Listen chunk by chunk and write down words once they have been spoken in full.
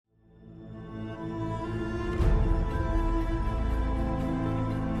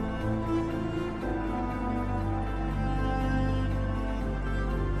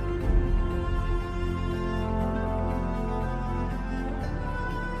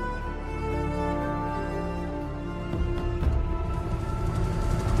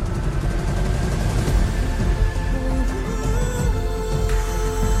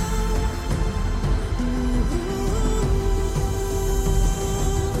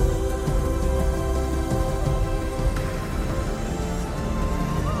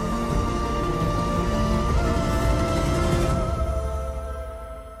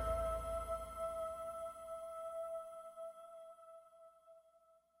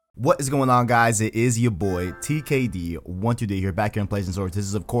What is going on, guys? It is your boy TKD12D here, back here in Plays and Swords. This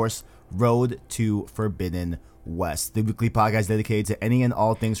is, of course, Road to Forbidden West, the weekly podcast dedicated to any and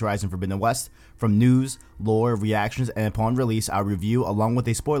all things Horizon Forbidden West, from news, lore, reactions, and upon release, our review, along with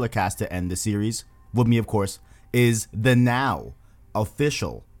a spoiler cast to end the series. With me, of course, is the now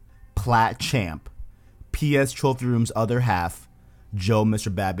official Plat Champ, PS Trophy Room's other half, Joe,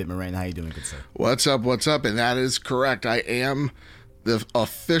 Mr. Badbit Moraine. How you doing, good sir? What's up? And that is correct. I am the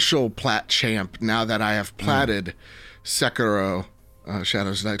official Plat Champ now that I have platted Sekiro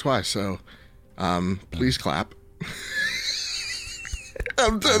Shadows Die Twice. So please clap.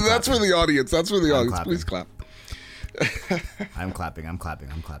 That's for the audience. Please clap. I'm clapping.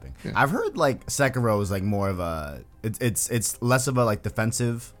 Yeah. I've heard like Sekiro is like more of a it's less of a like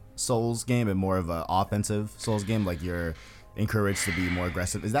defensive Souls game and more of a offensive Souls game. Like you're encouraged to be more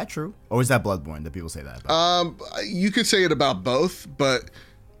aggressive. Is that true, or is that Bloodborne that people say that about? You could say it about both, but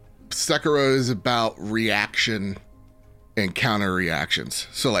Sekiro is about reaction and counter reactions.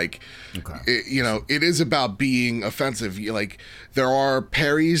 So like, it is about being offensive. There are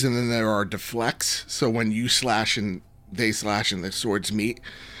parries and then there are deflects. So when you slash and they slash and the swords meet,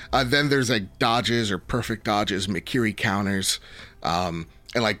 then there's like dodges or perfect dodges, Mikiri counters, and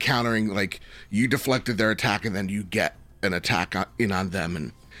like countering, like you deflected their attack and then you get an attack in on them,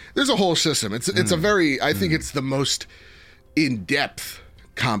 and there's a whole system. It's a very, I think it's the most in-depth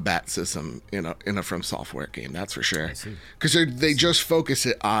combat system in a From Software game, that's for sure. Because they just focus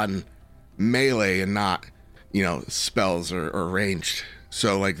it on melee and not spells or ranged.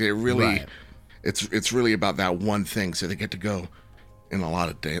 So like they really, it's really about that one thing. So they get to go in a lot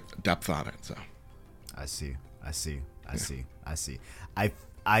of depth on it. So I see.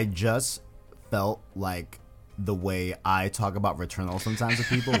 I just felt like the way I talk about Returnal sometimes with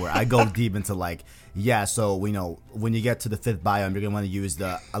people, where I go deep into like, so when you get to the 5th biome, you're gonna want to use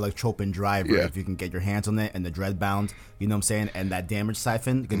the Electropin driver if you can get your hands on it, and the Dreadbound, you know what I'm saying, and that damage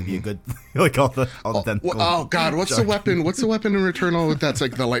siphon gonna be a good like all the god, what's the weapon? What's the weapon in Returnal that's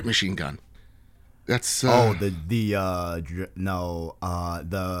like the light machine gun? That's the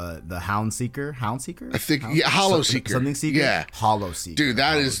Hound Seeker. I think Hollow Seeker. Something Seeker. Yeah, Hollow Seeker. Dude,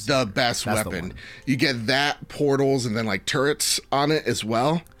 that is the best weapon. You get that, portals, and then like turrets on it as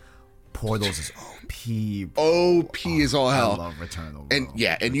well. Portals is OP. OP is all hell. I love Returnal,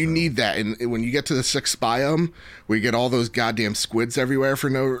 bro. And you need that. And when you get to the 6th biome, where you get all those goddamn squids everywhere for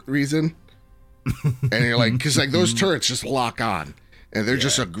no reason, and you're like, because like those turrets just lock on. And they're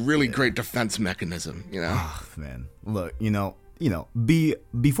just a really great defense mechanism, Oh, man, look,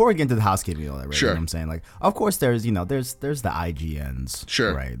 before we get into the housekeeping, all that, right? Sure. You know what I'm saying, like, of course, there's the IGNs,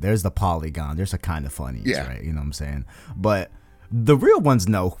 sure, right? There's the Polygon, there's the kind of funnies, right? You know what I'm saying? But the real ones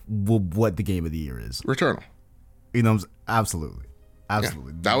know what the game of the year is. Returnal. Absolutely. Yeah.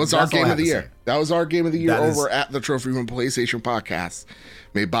 That was our game of the year. That was our game of the year over at the Trophy Room PlayStation Podcast,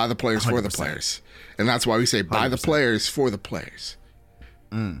 made by the players 100%. For the players, and that's why we say by 100%. The players for the players.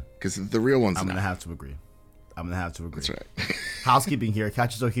 Because the real ones. I'm gonna have to agree. That's right. Housekeeping here.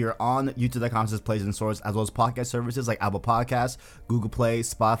 Catch us here on YouTube.com/Plays and Swords, as well as podcast services like Apple Podcasts, Google Play,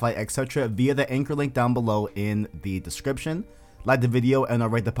 Spotify, etc. via the anchor link down below in the description. Like the video and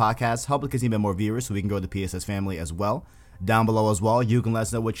rate the podcast. Help us get even more viewers so we can grow the PSS family as well. Down below as well, you can let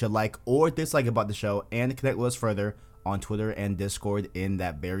us know what you like or dislike about the show, and connect with us further on Twitter and Discord in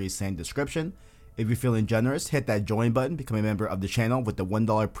that very same description. If you're feeling generous, hit that join button, become a member of the channel with the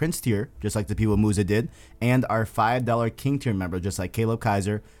 $1 Prince tier, just like the people Musa did, and our $5 King tier member, just like Caleb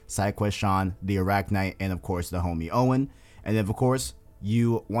Kaiser, SideQuest Sean, the Iraq Knight, and of course the homie Owen. And if of course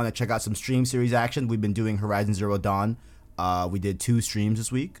you want to check out some stream series action, we've been doing Horizon Zero Dawn. We did 2 streams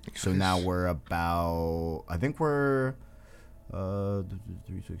this week, so now we're about, I think we're 3,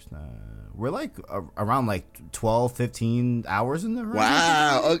 6, 9. We're like around like 12, 15 hours in there.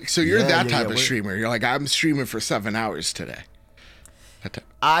 Wow. So you're that type of streamer. You're like, I'm streaming for 7 hours today.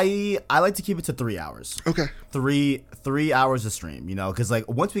 I like to keep it to 3 hours. Okay. 3 hours of stream, because like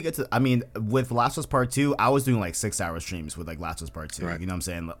once we get to, with Last of Us Part 2, I was doing like 6-hour streams with like Last of Us Part 2. Right. You know what I'm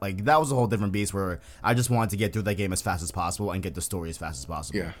saying? Like that was a whole different beast where I just wanted to get through that game as fast as possible and get the story as fast as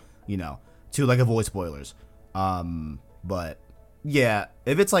possible. Yeah. To like avoid spoilers. But yeah,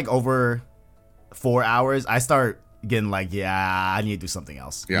 if it's like over 4 hours, I start getting like, I need to do something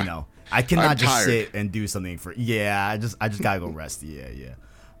else. Yeah. I cannot just sit and do something for. I just gotta go rest. Yeah.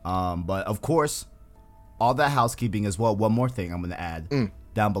 But of course, all that housekeeping as well. One more thing I'm gonna add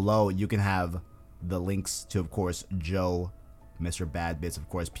down below. You can have the links to, of course, Joe, Mr. Bad Bits, of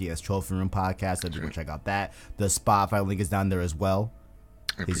course, PS Trophy Room podcast. So you can check out that. The Spotify link is down there as well.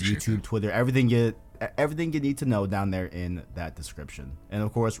 His YouTube, Twitter, everything everything you need to know down there in that description. And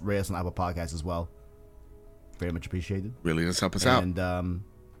of course, rate us on Apple Podcasts as well. Very much appreciated. Really does help us out. And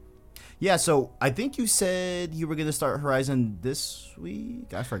yeah, so I think you said you were gonna start Horizon this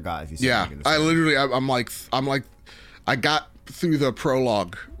week. I forgot if you said you were gonna start. I literally, I'm like, I got through the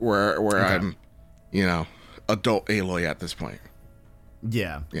prologue where okay. I'm, adult Aloy at this point.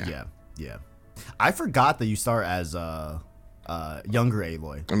 Yeah. I forgot that you start as younger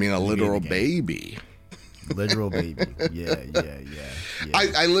Aloy. I mean, a literal baby. Literal baby. Yeah.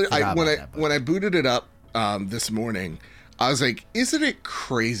 When I booted it up this morning, I was like, isn't it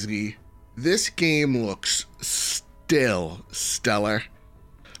crazy? This game looks still stellar.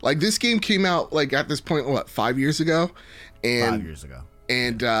 Like, this game came out like at this point, what, 5 years ago? And 5 years ago.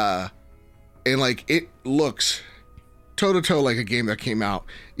 And like, it looks toe to toe like a game that came out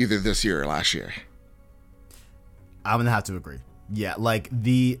either this year or last year. I'm gonna have to agree. Yeah, like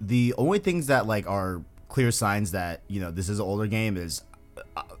the only things that like are clear signs that this is an older game is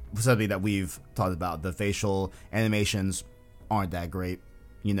something that we've talked about. The facial animations aren't that great,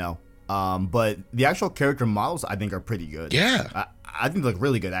 but the actual character models I think are pretty good. Yeah, I think they look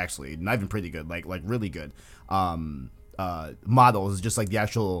really good actually. Not even pretty good, like really good. Models, just like the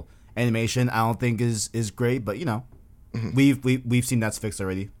actual animation, I don't think is great, but mm-hmm. we've seen that's fixed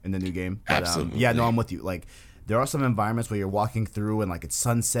already in the new game. But, absolutely. Yeah, no, I'm with you. Like, there are some environments where you're walking through and like it's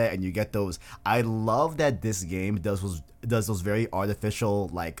sunset and you get those. I love that this game does those very artificial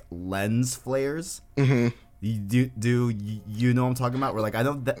like lens flares. Mm-hmm. You know what I'm talking about? Where like I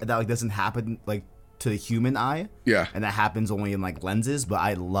know that like doesn't happen like to the human eye. Yeah. And that happens only in like lenses, but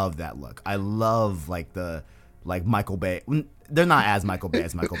I love that look. I love like the Michael Bay. They're not as Michael Bay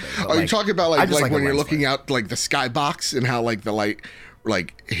as Michael Bay. But, you talking about like when you're looking flare. out like the skybox and how like the light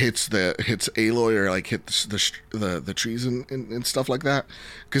like hits Aloy or like hits the trees and stuff like that?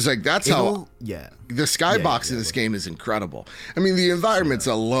 Because like that's how the skybox in this game is incredible. I mean, the environments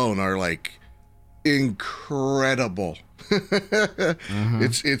alone are like incredible. Mm-hmm.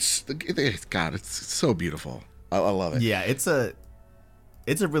 It's so beautiful. I love it. Yeah, it's a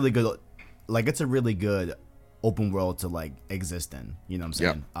really good open world to like exist in. You know what I'm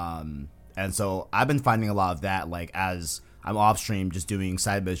saying? Yep. And so I've been finding a lot of that like as I'm off stream just doing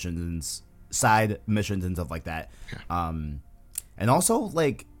side missions and stuff like that. Yeah. And also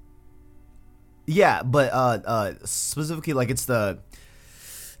like but specifically like it's the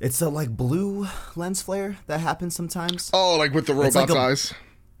like blue lens flare that happens sometimes. Oh, like with the robot's eyes?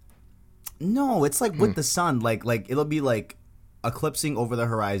 No, it's like with the sun. Like it'll be like eclipsing over the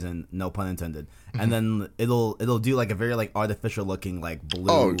horizon, no pun intended. And then it'll do like a very like artificial looking like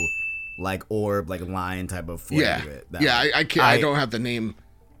blue like orb like line type of flare to it. I can't. I don't have the name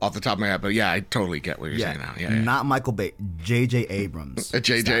off the top of my head, but yeah, I totally get what you're saying now. Yeah, not Michael Bay, J.J. Abrams. A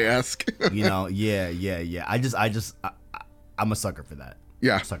JJ-esque. I'm a sucker for that.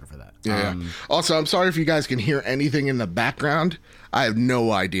 Yeah. Sucker for that. Yeah. Also, I'm sorry if you guys can hear anything in the background. I have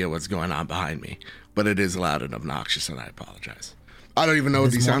no idea what's going on behind me, but it is loud and obnoxious, and I apologize. I don't even know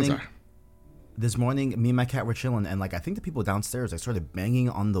what these sounds are. This morning, me and my cat were chilling, and like I think the people downstairs like started banging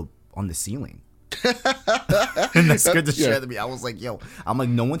on the ceiling. And that scared the shit out of me. I was like, "Yo," I'm like,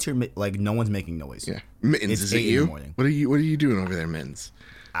 "No one's here. Like, no one's making noise." Yeah, Mittens, is it you? What are you doing over there, Mittens?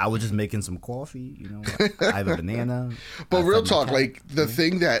 I was just making some coffee. I have a banana. But real talk, like the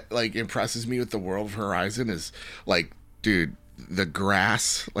thing that like impresses me with the world of Horizon is like, dude, the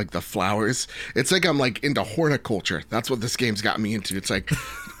grass, like the flowers. It's like I'm like into horticulture. That's what this game's got me into. It's like,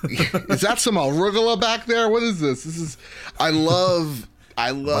 is that some arugula back there? What is this? I love.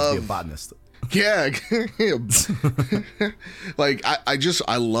 Must be a botanist. Yeah. Like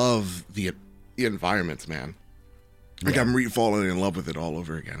I love the environments, man. Like I'm falling in love with it all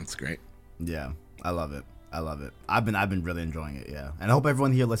over again. It's great. Yeah, I love it. I've been really enjoying it. Yeah, and I hope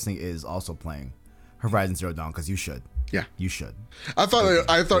everyone here listening is also playing Horizon Zero Dawn because you should. Yeah, you should. I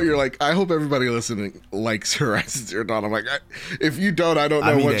thought you're like, I hope everybody listening likes Horizon Zero Dawn. I'm like, if you don't, I don't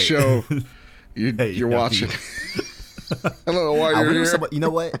know what show you're watching. I don't know why you're here. You know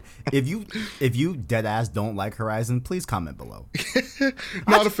what? If you dead ass don't like Horizon, please comment below.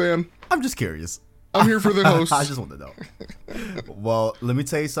 Not a fan. I'm just curious. I'm here for the host. I just want to know. Well, let me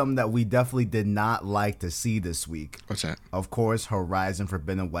tell you something that we definitely did not like to see this week. What's that? Of course, Horizon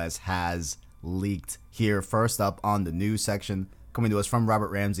Forbidden West has leaked. Here, first up on the news section, coming to us from Robert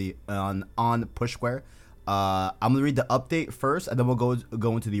Ramsey on Push Square. I'm gonna read the update first, and then we'll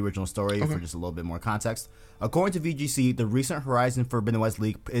go into the original story for just a little bit more context. According to VGC, the recent Horizon Forbidden West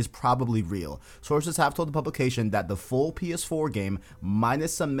leak is probably real. Sources have told the publication that the full PS4 game,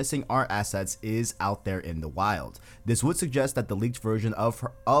 minus some missing art assets, is out there in the wild. This would suggest that the leaked version of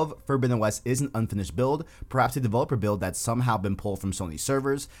Forbidden West is an unfinished build, perhaps a developer build that's somehow been pulled from Sony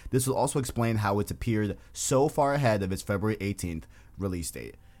servers. This will also explain how it's appeared so far ahead of its February 18th release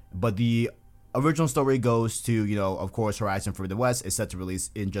date. But the original story goes to, of course, Horizon Forbidden West is set to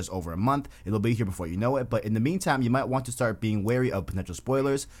release in just over a month. It'll be here before you know it, but in the meantime, you might want to start being wary of potential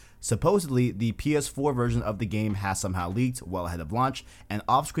spoilers. Supposedly, the PS4 version of the game has somehow leaked well ahead of launch, and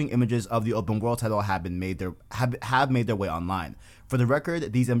off-screen images of the open world title have made their way online. For the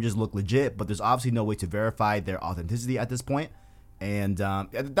record, these images look legit, but there's obviously no way to verify their authenticity at this point. And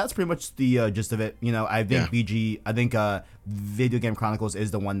that's pretty much the gist of it. I think Video Game Chronicles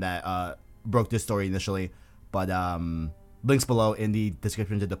is the one that broke this story initially, but links below in the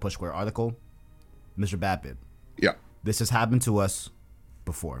description to the Push Square article. Mr. Badbit. Yeah. This has happened to us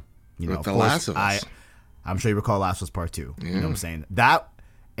before. With The Last of Us. I'm sure you recall Last of Us Part 2. Yeah. You know what I'm saying? That,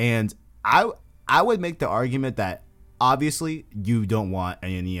 and I would make the argument that obviously you don't want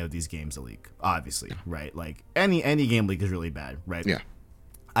any of these games to leak. Obviously, right? Like any game leak is really bad, right? Yeah.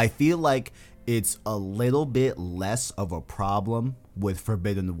 I feel like it's a little bit less of a problem with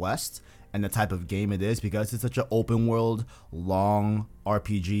Forbidden West and the type of game it is, because it's such an open world, long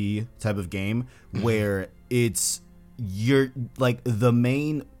RPG type of game where you're like, the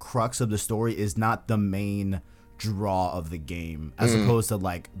main crux of the story is not the main draw of the game, as opposed to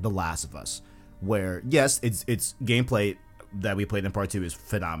like The Last of Us, where yes, it's gameplay that we played in part 2 is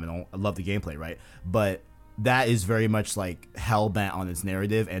phenomenal. I love the gameplay, right? But that is very much like hell bent on its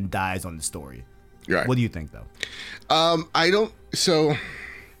narrative and dies on the story. Right. What do you think though? So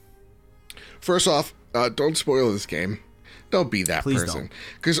first off, don't spoil this game. Don't be that person.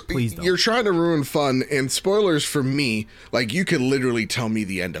 Because you're trying to ruin fun, and spoilers for me, like, you could literally tell me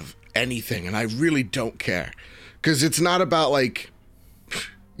the end of anything, and I really don't care. Because it's not about,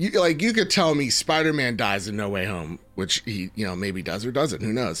 you could tell me Spider-Man dies in No Way Home, which he, maybe does or doesn't,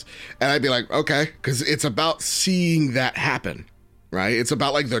 who knows? And I'd be like, okay, because it's about seeing that happen, right? It's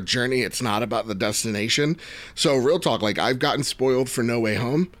about, like, the journey. It's not about the destination. So, real talk, like, I've gotten spoiled for No Way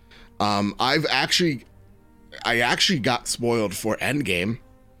Home. I actually got spoiled for Endgame.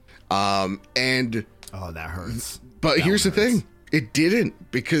 And oh, that hurts. But here's the thing. It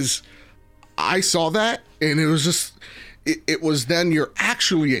didn't, because I saw that and it was just, it was then you're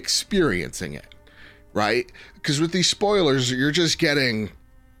actually experiencing it, right? Because with these spoilers, you're just getting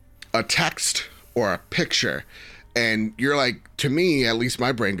a text or a picture, and you're like, to me, at least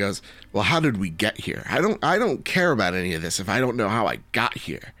my brain goes, well, how did we get here? I don't care about any of this if I don't know how I got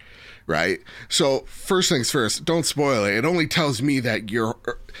here. Right? So first things first, don't spoil it. It only tells me that you're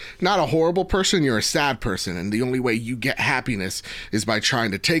not a horrible person, you're a sad person. And the only way you get happiness is by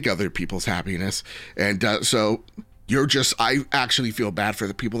trying to take other people's happiness. And so I actually feel bad for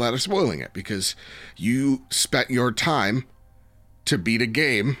the people that are spoiling it, because you spent your time to beat a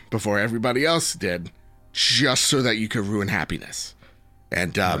game before everybody else did, just so that you could ruin happiness.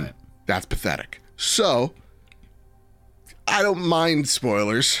 And right. That's pathetic. So I don't mind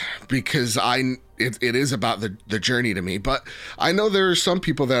spoilers, because it is about the journey to me. But I know there are some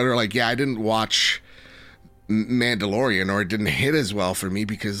people that are like, yeah, I didn't watch Mandalorian, or it didn't hit as well for me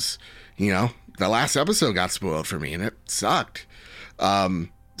because, the last episode got spoiled for me and it sucked.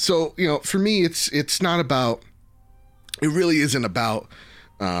 So, for me, it's not about, it really isn't about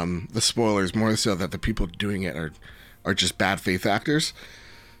the spoilers, more so that the people doing it are just bad faith actors.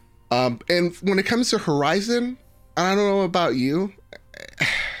 And when it comes to Horizon, I don't know about you,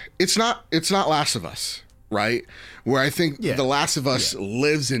 it's not Last of Us, right? Where I think The Last of Us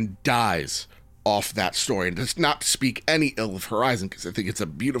lives and dies off that story. And it's not to speak any ill of Horizon, because I think it's a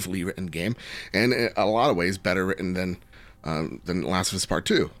beautifully written game, and in a lot of ways better written than Last of Us Part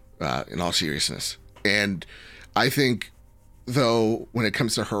 2, in all seriousness. And I think, though, when it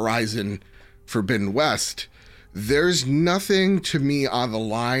comes to Horizon Forbidden West, there's nothing to me on the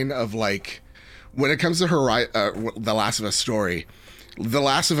line of, like, when it comes to The Last of Us story, The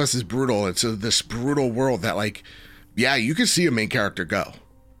Last of Us is brutal. It's this brutal world that, like, yeah, you can see a main character go,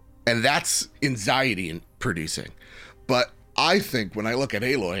 and that's anxiety producing. But I think when I look at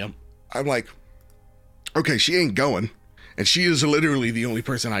Aloy, I'm like, okay, she ain't going, and she is literally the only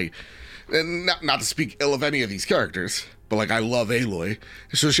person and not to speak ill of any of these characters, but, like, I love Aloy.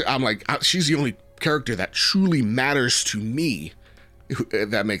 So I'm like, she's the only character that truly matters to me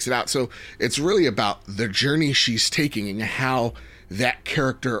that makes it out. So it's really about the journey she's taking and how that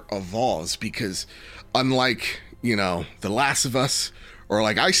character evolves, because unlike, you know, The Last of Us, or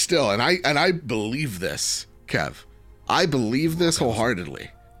like I believe this, Kev. I believe this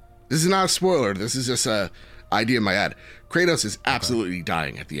wholeheartedly. This is not a spoiler. This is just a idea in my head. Kratos is absolutely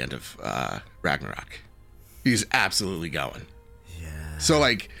dying at the end of Ragnarok. He's absolutely going. Yeah. So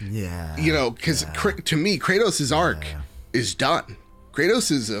like, you know, because to me, Kratos' arc is done.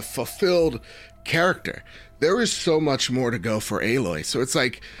 Kratos is a fulfilled character. There is so much more to go for Aloy. So it's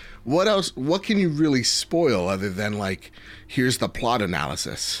like, what else? What can you really spoil other than like, here's the plot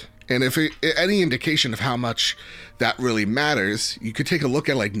analysis? And if any indication of how much that really matters, you could take a look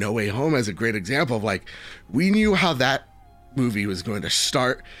at like No Way Home as a great example of like, we knew how that movie was going to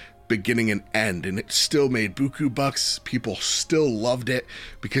start, beginning and end, and it still made buku bucks. People still loved it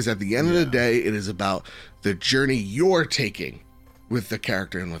because at the end of the day, it is about the journey you're taking with the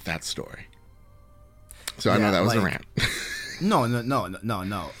character and with that story. So I know that was a rant. No,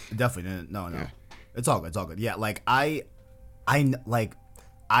 definitely no. Yeah. It's all good. Yeah, like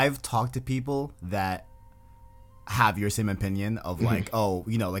I've talked to people that have your same opinion of like, oh,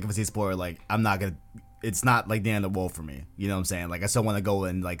 you know, like if I see a spoiler, like it's not like the end of the world for me. You know what I'm saying? Like I still want to go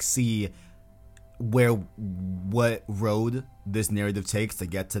and like see what road this narrative takes to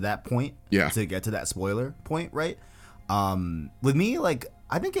get to that point. Yeah. To get to that spoiler point, right? With me, like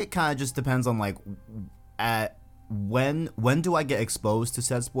I think it kind of just depends on like at when do I get exposed to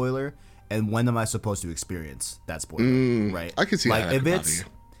said spoiler, and when am I supposed to experience that spoiler, right? I can see like that if it's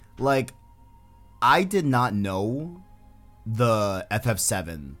like I did not know the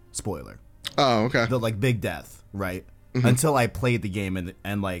FF7 spoiler. Oh, okay. The like big death, right? Until I played the game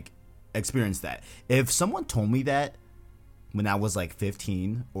and like experienced that. If someone told me that when I was like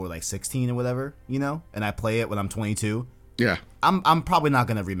 15 or like 16 or whatever, you know, and I play it when I'm 22, yeah, I'm probably not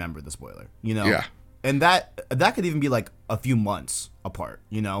gonna remember the spoiler, you know. Yeah. And that could even be like a few months apart,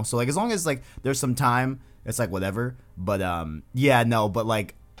 you know. So like as long as like there's some time, it's like whatever. But but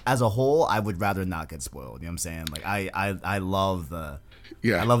like as a whole, I would rather not get spoiled. You know what I'm saying? Like I love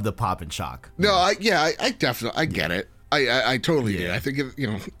the pop and shock. No, I definitely get it. I totally do. I think you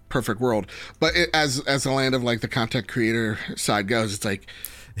know, perfect world. But as the land of like the content creator side goes, it's like,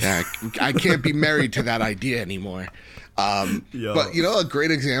 yeah, I can't be married to that idea anymore. But you know, a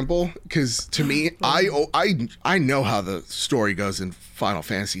great example, because to me, I know how the story goes in Final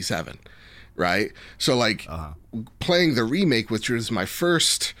Fantasy VII, right? So like playing the remake, which was my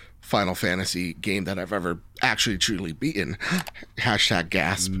first Final Fantasy game that I've ever actually truly beaten. #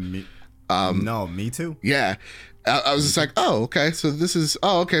 gasp. No, me too. Yeah. I was just like, oh, okay. So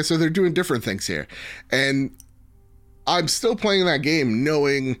so they're doing different things here. And I'm still playing that game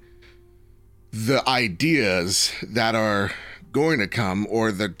knowing the ideas that are going to come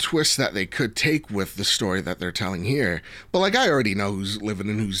or the twists that they could take with the story that they're telling here. But like, I already know who's living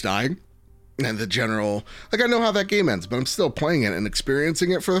and who's dying. And the general, like I know how that game ends, but I'm still playing it and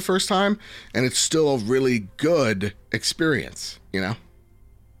experiencing it for the first time. And it's still a really good experience, you know?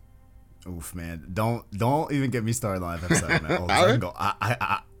 Oof, man! Don't even get me started on FF7, man.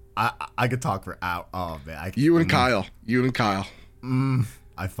 I could talk for hours. Oh man, you and Kyle.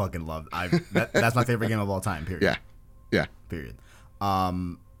 I fucking love. That's my favorite game of all time. Period. Yeah. Period.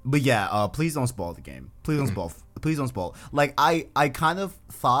 But yeah, please don't spoil the game. Please don't spoil. Please don't spoil. Like I kind of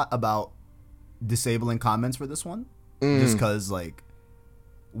thought about disabling comments for this one, just because like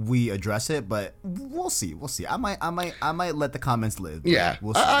we address it, but we'll see. I might let the comments live. Yeah,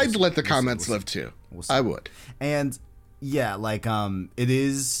 I'd let the comments live too. I would. And yeah, like it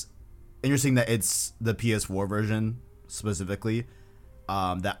is interesting that it's the PS4 version specifically.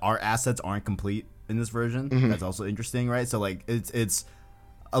 That our assets aren't complete in this version. That's also interesting, right? So like it's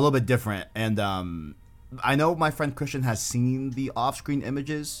a little bit different. And I know my friend Christian has seen the off-screen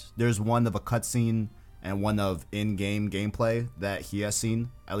images. There's one of a cutscene and one of in-game gameplay that he has seen,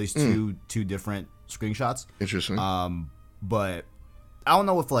 at least two different screenshots. Interesting. But I don't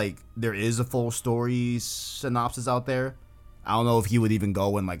know if like there is a full story synopsis out there. I don't know if he would even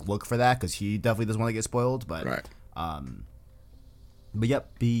go and like look for that, because he definitely doesn't want to get spoiled. But right. But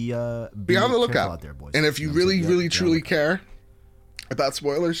yep, be on the lookout out there, boys. And if you really truly care about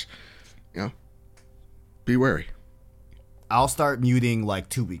spoilers, you know, be wary. I'll start muting like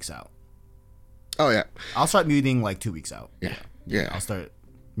 2 weeks out. Oh yeah. I'll start muting like 2 weeks out. Yeah. I'll start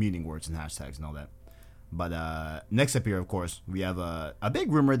muting words and hashtags and all that. But next up here, of course, we have a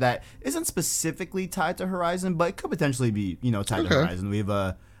big rumor that isn't specifically tied to Horizon, but it could potentially be, you know, tied to Horizon. We have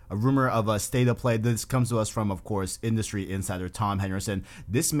a rumor of a state of play. This comes to us from, of course, industry insider Tom Henderson.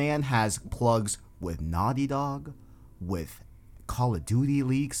 This man has plugs with Naughty Dog, with Call of Duty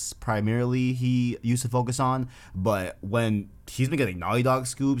leaks primarily he used to focus on, but when he's been getting Naughty Dog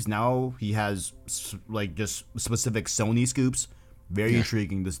scoops, now he has like just specific Sony scoops. Very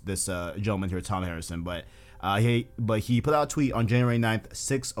intriguing, this gentleman here, Tom Harrison. But he put out a tweet on January 9th,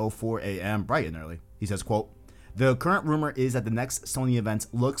 6:04 a.m., bright and early. He says, quote, "The current rumor is that the next Sony event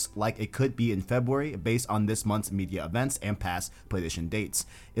looks like it could be in February based on this month's media events and past PlayStation dates.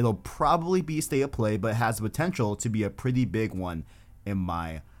 It'll probably be State of Play, but has the potential to be a pretty big one, in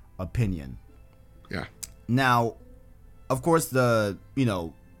my opinion." Yeah. Now, of course, the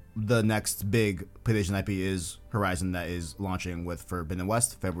next big PlayStation IP is Horizon, that is launching with Forbidden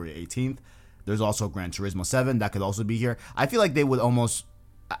West February 18th. There's also Gran Turismo 7 that could also be here. I feel like they would almost...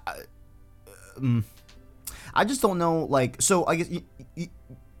 I just don't know, like, so I guess,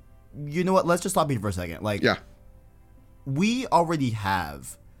 you know what, let's just stop here for a second. Like, yeah, we already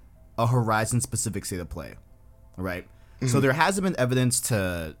have a Horizon-specific State of Play, right? Mm-hmm. So there hasn't been evidence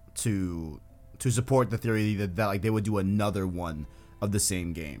to support the theory that like they would do another one of the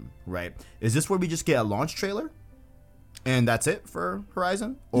same game, right? Is this where we just get a launch trailer and that's it for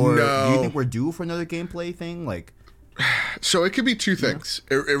Horizon? Or no. Do you think we're due for another gameplay thing? Like, so it could be two things.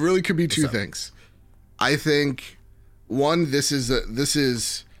 It really could be two things. I think one, this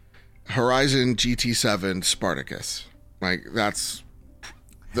is Horizon GT7 Spartacus. Like that's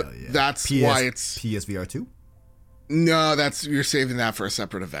why it's PSVR 2. No, you're saving that for a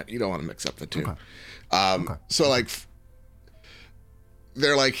separate event. You don't want to mix up the two. Okay. So like,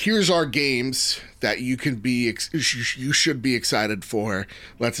 they're like, here's our games that you should be excited for.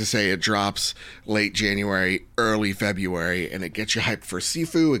 Let's just say it drops late January, early February, and it gets you hyped for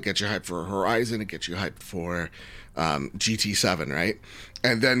Sifu, it gets you hyped for Horizon, it gets you hyped for GT7, right?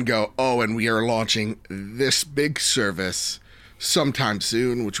 And then go, and we are launching this big service sometime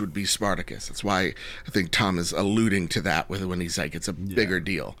soon, which would be Spartacus. That's why I think Tom is alluding to that when he's like, it's a bigger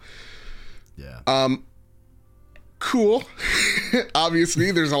deal. Yeah. Cool.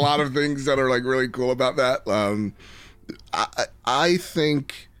 Obviously, there's a lot of things that are like really cool about that. I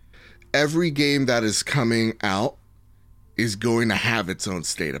think every game that is coming out is going to have its own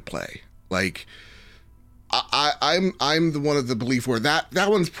State of Play. Like, I'm the one of the belief where that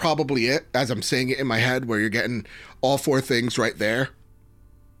one's probably it, as I'm saying it in my head, where you're getting all four things right there.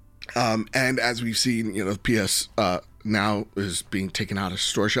 And as we've seen, PS now is being taken out of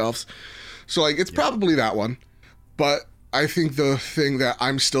store shelves. So like, it's probably that one. But I think the thing that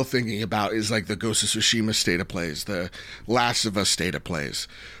I'm still thinking about is like the Ghost of Tsushima State of Plays, the Last of Us State of Plays,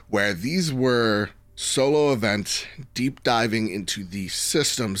 where these were solo events deep diving into the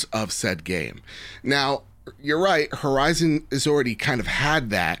systems of said game. Now, you're right, Horizon has already kind of had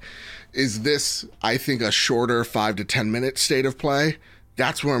that. Is this, I think, a shorter 5 to 10 minute State of Play?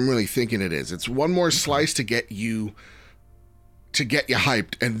 That's where I'm really thinking it is. It's one more slice to get you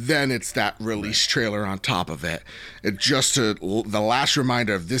hyped, and then it's that release trailer on top of it. It just the last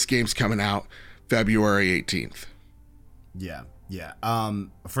reminder of this game's coming out February 18th. Yeah.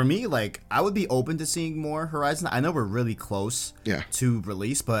 For me, like, I would be open to seeing more Horizon. I know we're really close to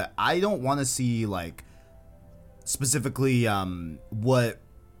release, but I don't want to see like specifically what,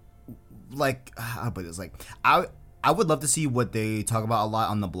 like, how about this? Like, I would love to see what they talk about a lot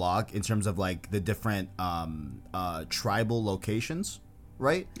on the blog in terms of like the different tribal locations,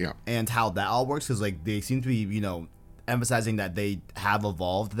 right? Yeah. And how that all works, because like they seem to be, emphasizing that they have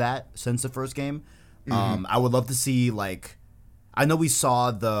evolved that since the first game. Mm-hmm. I would love to see, like, I know we saw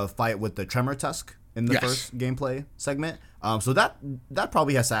the fight with the Tremor Tusk in the first gameplay segment. So that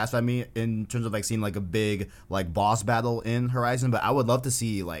probably has satisfied me in terms of like seeing like a big like boss battle in Horizon, but I would love to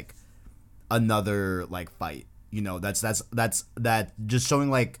see like another like fight. That's just showing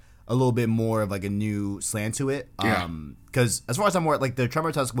like a little bit more of like a new slant to it. Because as far as I'm aware, like the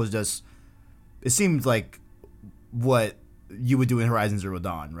Tremor Tusk was just, it seemed like what you would do in Horizon Zero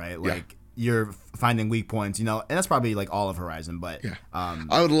Dawn, right? Like you're finding weak points, and that's probably like all of Horizon. But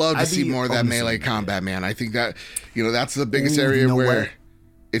I would love to see more of that melee combat, man. I think that that's the biggest area where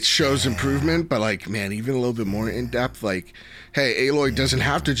it shows improvement, but like, man, even a little bit more in depth. Like, hey, Aloy doesn't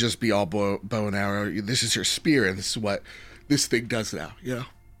have to just be all bow and arrow. This is her spear, and this is what this thing does now.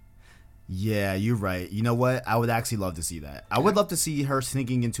 Yeah, you're right. You know what? I would actually love to see that. I would love to see her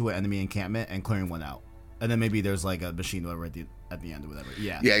sneaking into an enemy encampment and clearing one out, and then maybe there's like a machine over at the end or whatever.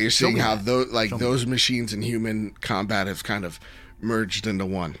 Yeah. Yeah, you're seeing how those machines and human combat have kind of merged into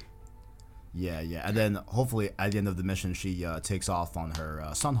one. Yeah, and then hopefully at the end of the mission, she takes off on her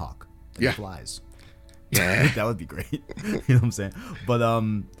Sunhawk and flies. Yeah, that would be great. You know what I'm saying? But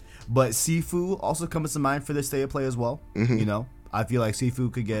Sifu also comes to mind for this State of Play as well. Mm-hmm. I feel like Sifu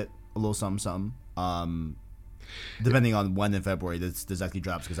could get a little something. depending on when in February this actually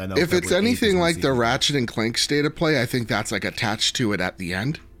drops. Because I know if it's February 8th is anything when like the season- Ratchet and Clank State of Play, I think that's like attached to it at the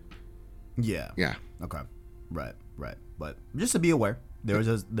end. Yeah. Yeah. Okay. Right. But just to be aware, there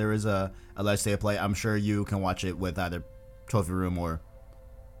is a Let's State of Play. I'm sure you can watch it with either Trophy Room or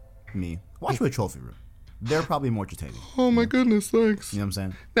me. Watch it with Trophy Room. They're probably more entertaining. Oh my goodness, thanks. You know what I'm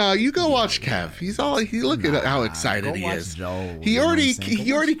saying? No, you go watch Kev. He look at how excited go he watch is. Joe, He you know already what I'm saying? Go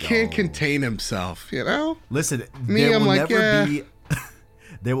he already watch can't Joe. contain himself, you know? Listen, Me, there I'm will like, never yeah. be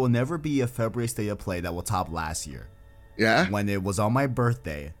there will never be a February State of Play that will top last year Yeah? when it was on my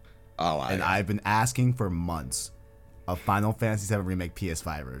birthday, Oh, and I've been asking for months a Final Fantasy VII Remake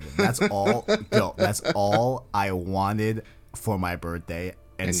PS5 version. That's all. Yo, that's all I wanted for my birthday,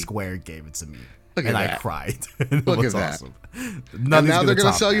 and Square gave it to me. Look at and I that. cried. It Look was at that. awesome. And now they're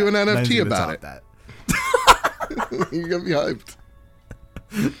gonna sell you an NFT about it. That. You're gonna be hyped.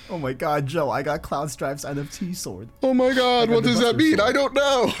 Oh my god, Joe! I got Cloud Stripes NFT sword. Oh my god, got what the does that Buster mean? Sword. I don't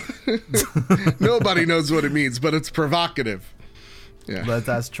know. Nobody knows what it means, but it's provocative. Yeah. But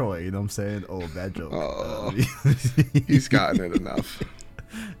that's Troy. You know what I'm saying? Oh, bad joke. Oh. He's gotten it enough.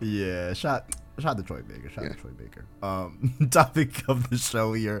 Yeah, shot to Troy Baker. To Troy Baker. Topic of the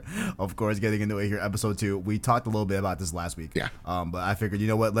show here, of course, getting into it here, episode 2. We talked a little bit about this last week. Yeah. But I figured, you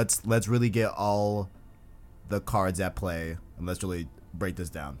know what? Let's really get all the cards at play, and let's really break this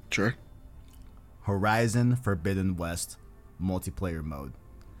down. Sure. Horizon Forbidden West multiplayer mode.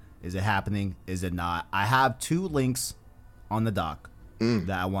 Is it happening? Is it not? I have 2 links on the doc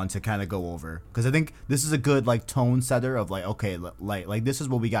that I want to kind of go over, because I think this is a good like tone setter of like, okay, like this is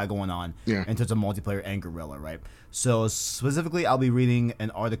what we got going on in terms of multiplayer and Guerrilla, right? So specifically, I'll be reading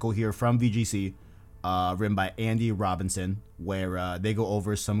an article here from VGC, written by Andy Robinson, where they go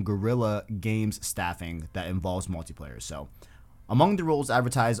over some Guerrilla Games staffing that involves multiplayer. So, among the roles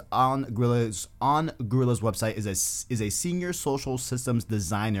advertised on Guerrilla's website is a senior social systems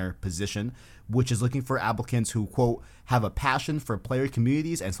designer position, which is looking for applicants who, quote, have a passion for player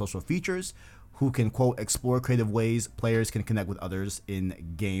communities and social features, who can, quote, explore creative ways players can connect with others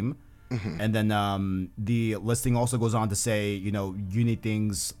in game. And then the listing also goes on to say, you know, you need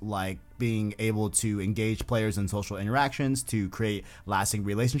things like being able to engage players in social interactions to create lasting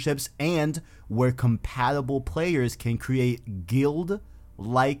relationships, and where compatible players can create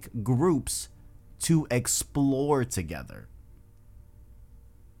guild-like groups to explore together.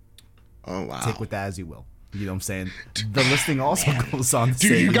 Oh wow. Take with that as you will. You know what I'm saying? The listing also goes on to Dude,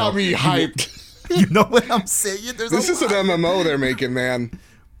 say, you got know, me hyped. You know what I'm saying? There's This a is an lot. MMO they're making, man.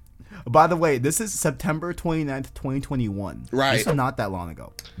 By the way, this is September 29th, 2021. Right. This is not that long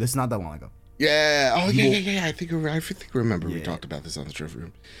ago. Yeah. Oh, yeah. I think I remember we talked about this on the trophy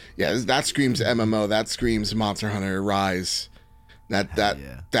room. Yeah, that screams MMO. That screams Monster Hunter Rise.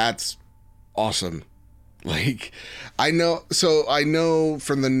 That's awesome. Like, I know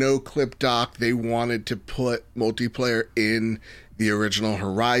from the No Clip doc, they wanted to put multiplayer in the original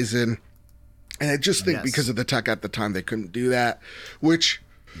Horizon. And I just think because of the tech at the time, they couldn't do that, which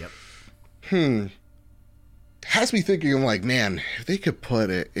has me thinking, I'm like, man, if they could put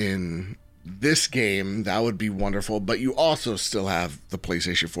it in this game, that would be wonderful. But you also still have the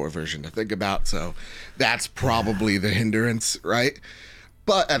PlayStation 4 version to think about, so that's probably the hindrance, right?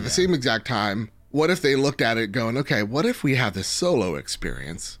 But at the same exact time, what if they looked at it going, okay, what if we have this solo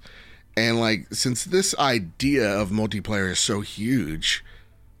experience? And like, since this idea of multiplayer is so huge,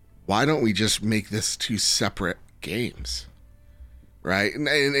 why don't we just make this 2 separate games? Right?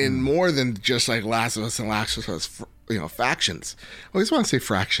 And more than just like Last of Us and Last of Us, factions. I always want to say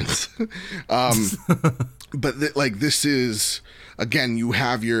fractions. But this is, again, you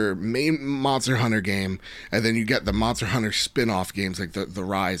have your main Monster Hunter game, and then you get the Monster Hunter spin-off games like the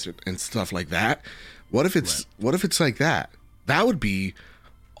Rise and stuff like that. What if it's like that? That would be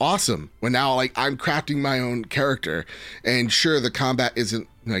awesome. When now, like, I'm crafting my own character, and sure, the combat isn't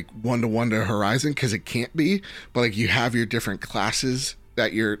like 1-to-1 to Horizon, because it can't be, but like you have your different classes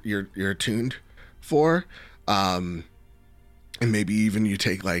that you're tuned for, and maybe even you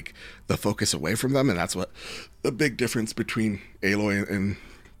take like the focus away from them, and that's what the big difference between Aloy and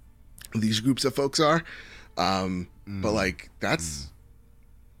these groups of folks are. But like, that's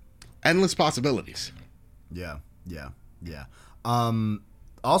endless possibilities. Yeah.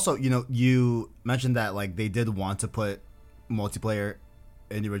 Also, you mentioned that like they did want to put multiplayer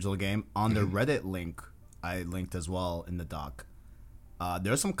in the original game. On the Reddit link I linked as well in the doc,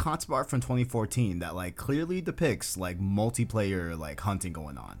 there's some concept art from 2014 that like clearly depicts like multiplayer like hunting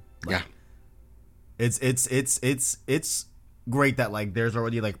going on. Like, it's great that like there's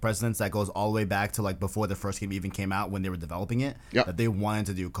already like precedence that goes all the way back to like before the first game even came out when they were developing it. Yep. That they wanted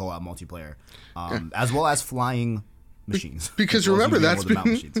to do co-op multiplayer, as well as flying machines. Because remember, that's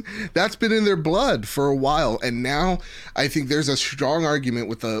been in their blood for a while, and now I think there's a strong argument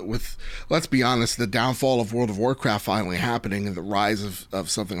with let's be honest, the downfall of World of Warcraft finally happening and the rise of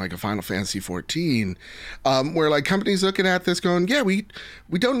something like a Final Fantasy 14, where like companies looking at this going, yeah, we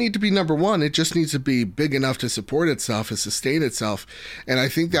don't need to be number one, it just needs to be big enough to support itself and sustain itself. And I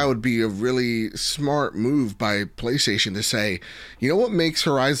think that would be a really smart move by PlayStation to say, you know what makes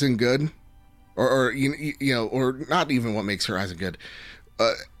Horizon good? Or you know, or not even what makes Horizon good.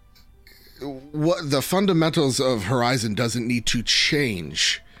 What the fundamentals of Horizon doesn't need to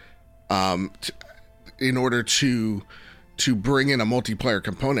change, in order to bring in a multiplayer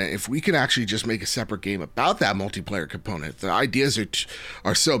component. If we can actually just make a separate game about that multiplayer component, the ideas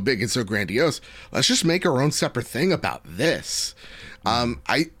are so big and so grandiose. Let's just make our own separate thing about this.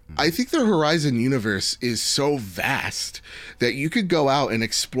 I think the Horizon universe is so vast that you could go out and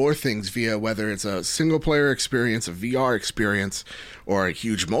explore things via whether it's a single player experience, a VR experience, or a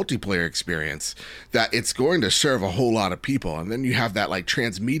huge multiplayer experience, that it's going to serve a whole lot of people. And then you have that like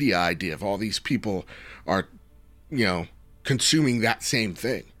transmedia idea of all these people are, you know, consuming that same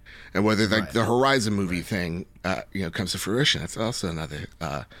thing. And whether like the Horizon movie thing, you know, comes to fruition, that's also another,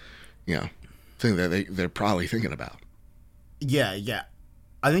 you know, thing that they're probably thinking about. Yeah.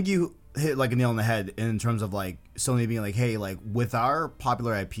 I think you hit like a nail on the head in terms of like Sony being like, hey, like with our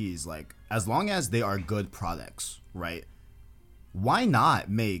popular IPs, like as long as they are good products, right? Why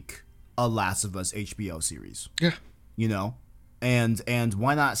not make a Last of Us HBO series? Yeah. You know? And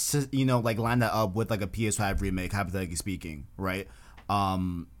why not, you know, like line that up with like a PS5 remake, hypothetically speaking, right?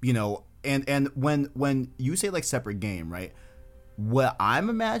 You know, and when you say like separate game, right? What I'm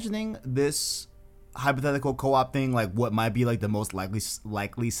imagining this hypothetical co-op thing, like what might be like the most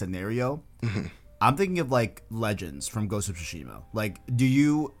likely scenario, I'm thinking of like Legends from Ghost of Tsushima. Like,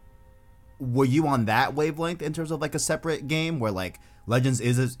 were you on that wavelength in terms of like a separate game where like Legends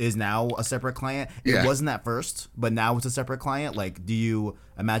is now a separate client? It wasn't at first, but now it's a separate client. Like, do you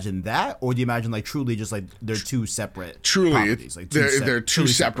imagine that, or do you imagine like truly just like they're two separate properties? Like they're two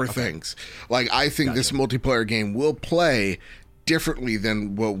separate things. Like, I think this multiplayer game will play differently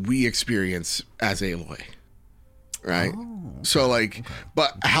than what we experience as Aloy, right? So like,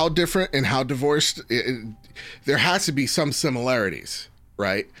 but how different and how divorced, there has to be some similarities,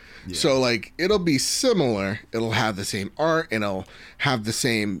 right? So like, it'll be similar, it'll have the same art, and it'll have the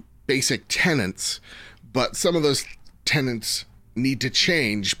same basic tenets, but some of those tenets need to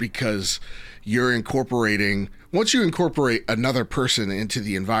change because you're incorporating, once you incorporate another person into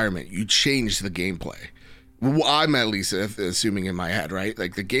the environment, you change the gameplay. Well, I'm at least assuming in my head, right?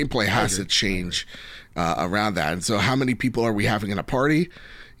 Like the gameplay has to change around that. And so how many people are we having in a party?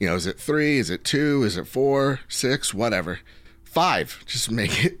 You know, is it 3? Is it 2? Is it 4, 6, whatever? 5, just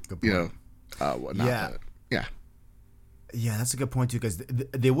make it, you know, whatnot. Yeah, that's a good point too, because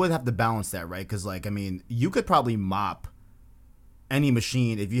they would have to balance that, right? Because like, I mean, you could probably mop any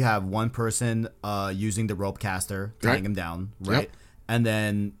machine if you have one person using the rope caster, tying him down, right? Yep. And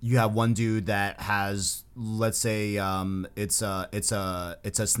then you have one dude that has, let's say, it's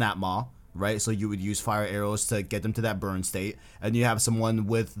a snap maw, right? So you would use fire arrows to get them to that burn state, and you have someone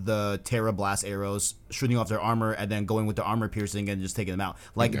with the Terra Blast arrows shooting off their armor and then going with the armor piercing and just taking them out.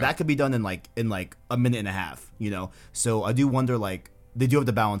 Like that could be done in like a minute and a half, you know. So I do wonder, like, they do have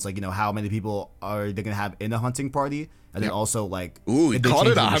to balance, like, you know, how many people are they gonna have in a hunting party, and then also like, ooh, you called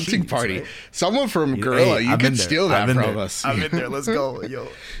it a hunting party, right? Someone from Guerrilla, you could steal that from us. I'm in there. Let's go, yo.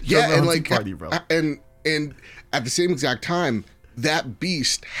 Yeah, and like, party, bro. And at the same exact time, that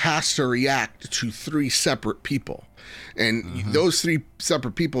beast has to react to 3 separate people, and those 3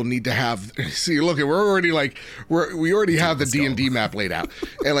 separate people need to have. See, look, we already have the D&D map laid out,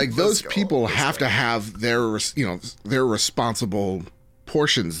 and like those people have to have their, you know, their responsible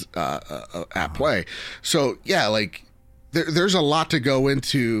portions at play. So yeah, like there's a lot to go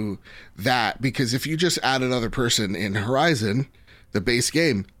into that, because if you just add another person in Horizon, the base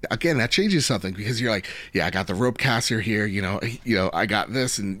game, again, that changes something, because you're like, yeah, I got the rope caster here, you know, I got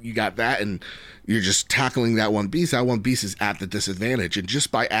this and you got that, and you're just tackling that one beast. That one beast is at the disadvantage, and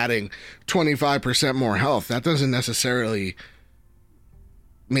just by adding 25% more health, that doesn't necessarily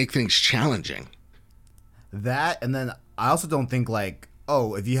make things challenging. That, and then I also don't think like,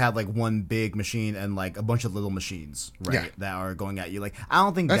 oh, if you have like one big machine and like a bunch of little machines, right, that are going at you, like, I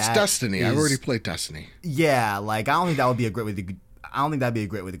don't think that's Destiny. I've already played Destiny. Yeah, like, I don't think that would be a great way to I don't think that'd be a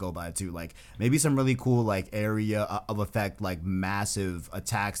great way to go about it too. Like maybe some really cool like area of effect, like massive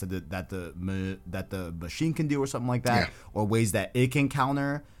attacks that the machine can do or something like that, or ways that it can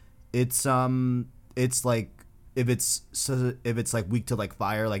counter. It's like if it's like weak to like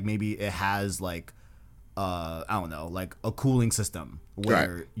fire, like maybe it has like I don't know, like a cooling system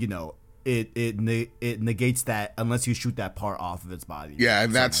where it negates that unless you shoot that part off of its body. Yeah,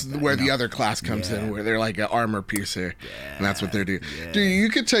 and that's like that, where the other class comes in, where they're like an armor piercer, and that's what they're doing. Yeah. Dude, you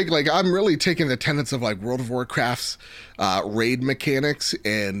could take like I'm really taking the tenets of like World of Warcraft's raid mechanics,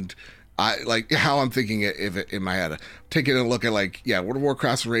 and I like how I'm thinking it in my head. Taking a look at like World of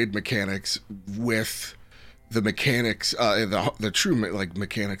Warcraft's raid mechanics with the mechanics, the true like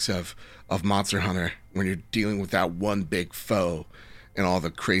mechanics of Monster Hunter when you're dealing with that one big foe and all the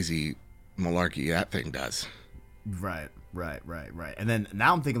crazy malarkey that thing does. Right. And then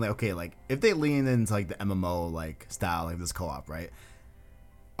now I'm thinking like, okay, like if they lean into like the MMO like style, like this co-op, right?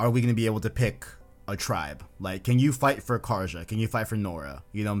 Are we going to be able to pick a tribe? Like, can you fight for Karja? Can you fight for Nora?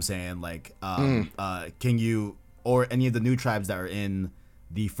 You know what I'm saying? Like, can you, or any of the new tribes that are in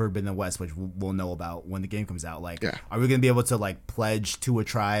the Forbidden West, which we'll know about when the game comes out? Like, are we going to be able to like pledge to a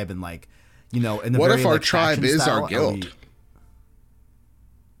tribe and like, in the what very, if our like, tribe is style, our guild?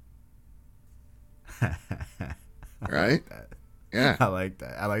 Right? Yeah. I like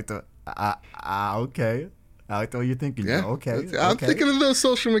that. I like the. Okay. I like the way you're thinking. Yeah. Okay. I'm thinking of those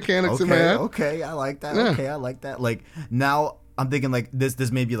social mechanics in my head. Okay. I like that. Yeah. Okay. I like that. Like now I'm thinking like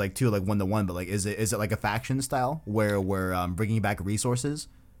this may be like two like 1-to-1, but like is it like a faction style where we're bringing back resources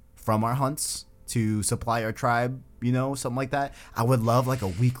from our hunts to supply our tribe? Something like that. I would love like a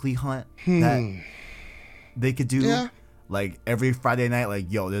weekly hunt that they could do. Yeah. Like every Friday night, like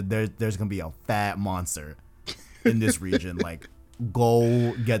there's gonna be a fat monster in this region. Like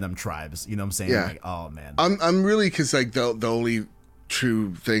go get them tribes. You know what I'm saying? Yeah. Like, oh man. I'm really, because like the only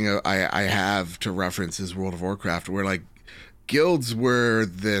true thing I have to reference is World of Warcraft, where like guilds were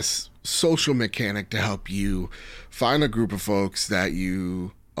this social mechanic to help you find a group of folks that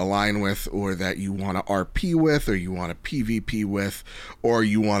you align with, or that you want to RP with, or you want to PvP with, or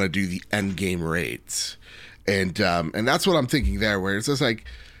you want to do the end game raids. And that's what I'm thinking there, where it's just like,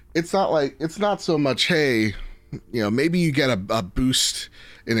 it's not so much, hey, maybe you get a boost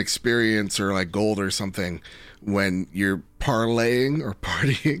in experience or like gold or something when you're parlaying or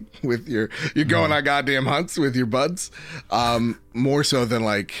partying with you're going on goddamn hunts with your buds, more so than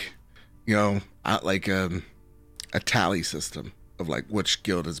like, like a tally system of like which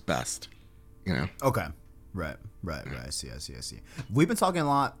guild is best, Okay. Right. I see. We've been talking a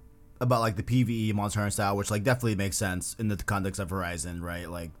lot about like the PvE Monster Hunter style, which like definitely makes sense in the context of Horizon, right?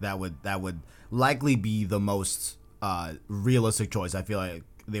 Like that would likely be the most realistic choice. I feel like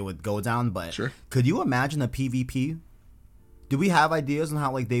they would go down, but sure. Could you imagine a PvP? Do we have ideas on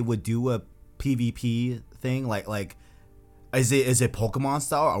how like they would do a PvP thing? Like is it Pokemon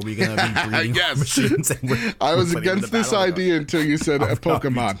style? Are we gonna be breeding yes. machines? I was against this idea until you said a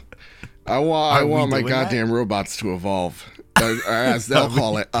Pokemon. I want my goddamn robots to evolve, or as they'll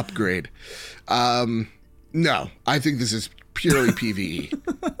call it, upgrade. No, I think this is purely PvE.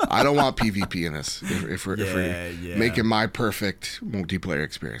 I don't want PvP in this. If we're making my perfect multiplayer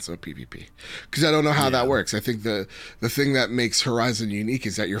experience of PvP, because I don't know how that works. I think the thing that makes Horizon unique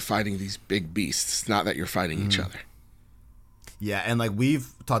is that you're fighting these big beasts, not that you're fighting each other. Yeah, and like we've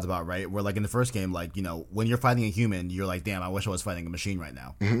talked about, right? Where like in the first game, like when you're fighting a human, you're like, damn, I wish I was fighting a machine right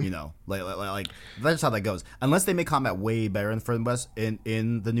now. Like that's how that goes. Unless they make combat way better in Forbidden West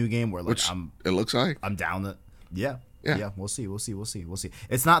in the new game, where like it looks like I'm down to yeah. We'll see.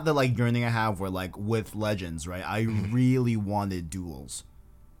 It's not the like yearning I have where like with Legends, right? I really wanted duels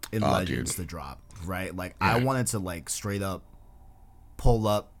in Legends to drop, right? Like I wanted to like straight up pull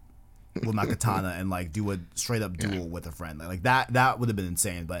up with my katana and like do a straight up duel with a friend. Like that would have been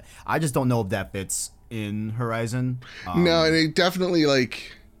insane, but I just don't know if that fits in Horizon. No, and it definitely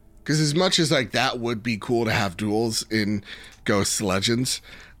like, because as much as like that would be cool to have duels in Ghost Legends,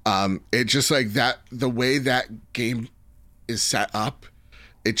 it just like that the way that game is set up,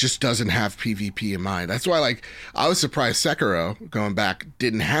 it just doesn't have PvP in mind. That's why like I was surprised Sekiro, going back,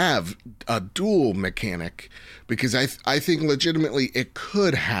 didn't have a duel mechanic, because I think legitimately it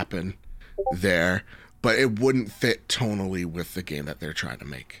could happen there, but it wouldn't fit tonally with the game that they're trying to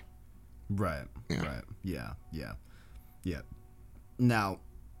make. Right. Yeah. Now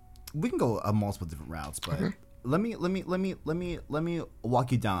we can go multiple different routes, but let me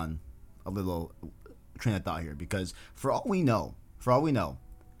walk you down a little train of thought here, because for all we know,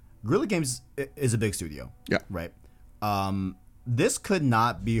 Guerrilla Games is a big studio. Yeah. Right. This could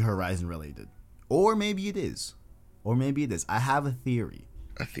not be Horizon related, or maybe it is. or maybe it is. I have a theory.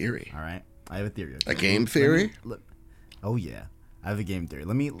 A theory. All right, I have a theory. Okay? A game theory. Oh yeah, I have a game theory.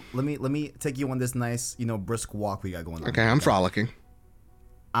 Let me take you on this nice, brisk walk we got going on. Okay, I'm frolicking.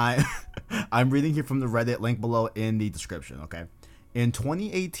 I'm reading here from the Reddit, link below in the description. Okay, in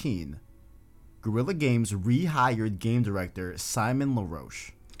 2018, Guerrilla Games rehired game director Simon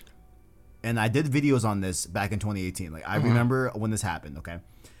LaRoche, and I did videos on this back in 2018. Like I remember when this happened. Okay,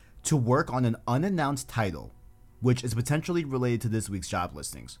 to work on an unannounced title, which is potentially related to this week's job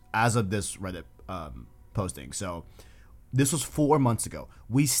listings, as of this Reddit posting. So this was 4 months ago.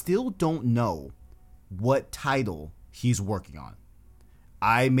 We still don't know what title he's working on.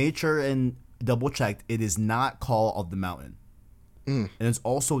 I made sure and double checked. It is not Call of the Mountain. And it's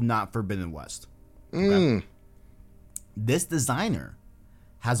also not Forbidden West. Okay? This designer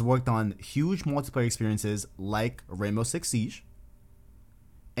has worked on huge multiplayer experiences like Rainbow Six Siege.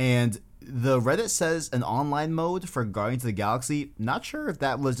 And the Reddit says an online mode for Guardians of the Galaxy. Not sure if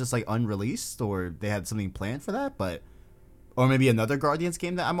that was just like unreleased or they had something planned for that, but or maybe another Guardians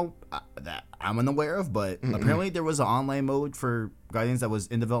game that I'm unaware of. But apparently there was an online mode for Guardians that was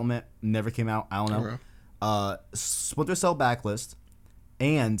in development, never came out. I don't know. Splinter Cell Backlist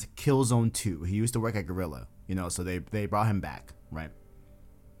and Killzone 2. He used to work at Guerrilla, so they brought him back, right?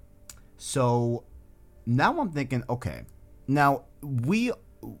 So now I'm thinking, okay, now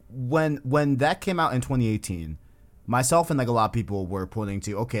when that came out in 2018, myself and like a lot of people were pointing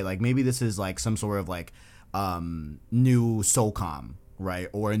to, okay, like maybe this is like some sort of like new SOCOM, right?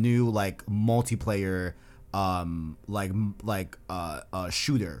 Or a new like multiplayer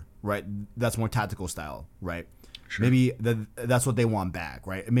shooter, right? That's more tactical style, right? Sure. Maybe that's what they want back,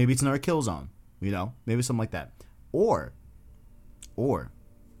 right? Maybe it's another Killzone, maybe something like that. Or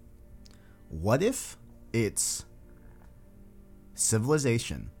what if it's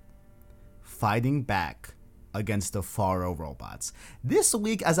Civilization fighting back against the Faro robots? This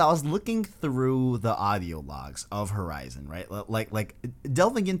week, as I was looking through the audio logs of Horizon, right, like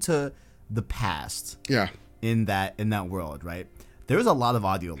delving into the past, in that world, right, there's a lot of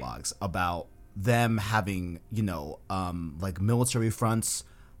audio logs about them having like military fronts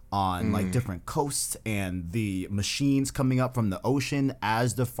on like different coasts, and the machines coming up from the ocean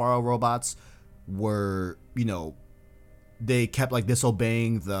as the Faro robots were, they kept like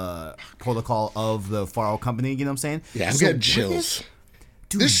disobeying the protocol of the Faro company. You know what I'm saying? Yeah, I'm getting chills.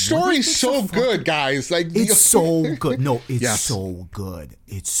 Dude, this story's so good, guys. Like it's so good. No, it's so good.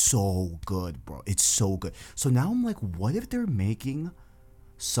 It's so good, bro. It's so good. So now I'm like, what if they're making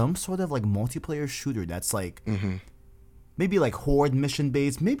some sort of like multiplayer shooter that's like maybe like horde mission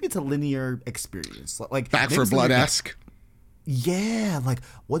based? Maybe it's a linear experience, like Back 4 Blood-esque. Yeah, like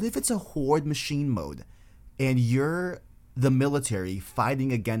what if it's a horde machine mode, and you're the military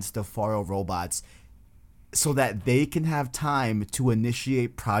fighting against the Faro robots so that they can have time to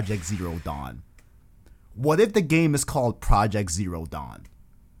initiate Project Zero Dawn? What if the game is called Project Zero Dawn?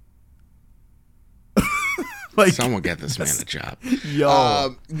 Like, someone get this man a job.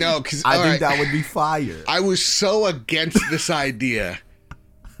 Yo, no, because I think that would be fire. I was so against this idea,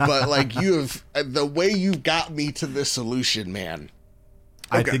 but like the way you got me to this solution, man.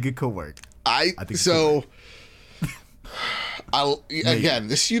 Okay. I think it could work. Again,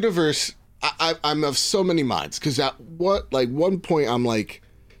 this universe, I'm of so many minds, because at one point I'm like,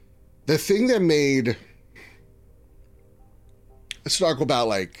 the thing that made, let's talk about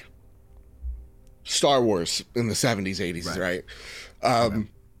like Star Wars in the 70s, 80s, right?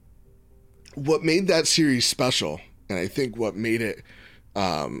 What made that series special, and I think what made it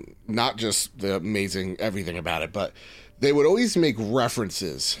not just the amazing everything about it, but they would always make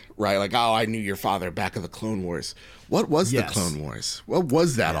references, right? Like, oh, I knew your father back in the Clone Wars. What was the Clone Wars? What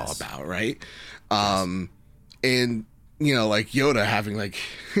was that all about, right? And, like Yoda having like,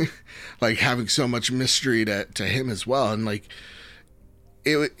 like having so much mystery to him as well. And like,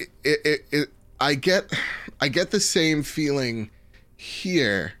 I get the same feeling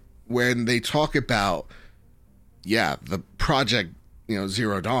here when they talk about, the Project,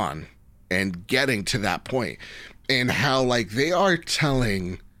 Zero Dawn and getting to that point. And how, like, they are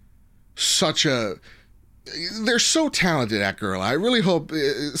telling they're so talented at Guerrilla. I really hope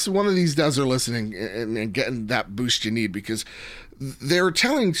one of these devs are listening and getting that boost you need, because they're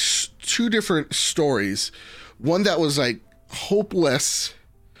telling two different stories. One that was, like, hopeless,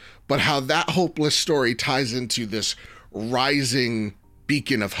 but how that hopeless story ties into this rising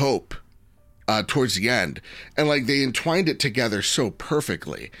beacon of hope towards the end. And, like, they entwined it together so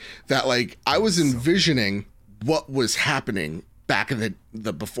perfectly that, like, I was envisioning what was happening back in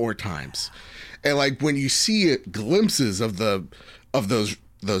the before times. And like when you see glimpses of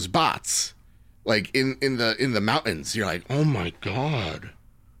those bots, like in the mountains. You're like, oh my god,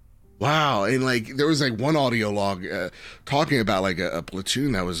 wow. And like there was like one audio log talking about like a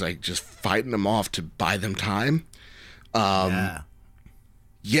platoon that was like just fighting them off to buy them time. Yeah,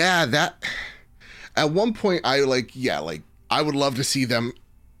 that at one point I would love to see them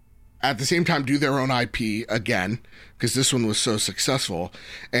at the same time do their own IP again, because this one was so successful.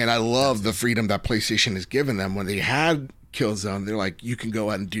 And I love the freedom that PlayStation has given them. When they had Killzone, they're like, you can go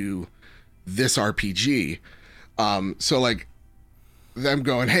out and do this RPG. So like them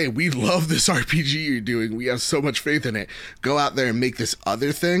going, hey, we love this RPG you're doing. We have so much faith in it. Go out there and make this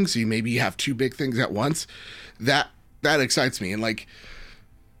other thing. So you maybe have two big things at once. That excites me. And like,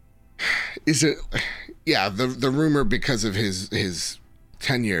 is it, yeah, the rumor because of his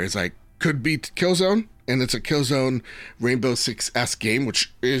tenure is like, could be Killzone, and it's a Killzone Rainbow Six-esque game,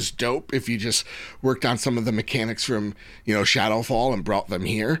 which is dope if you just worked on some of the mechanics from, you know, Shadowfall and brought them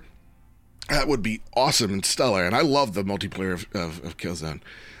here. That would be awesome and stellar, and I love the multiplayer of Killzone.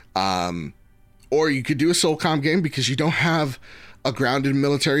 Or you could do a Soulcom game because you don't have a grounded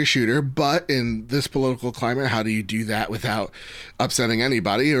military shooter, but in this political climate, how do you do that without upsetting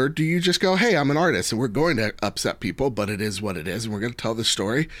anybody? Or do you just go, hey, I'm an artist and we're going to upset people, but it is what it is and we're going to tell the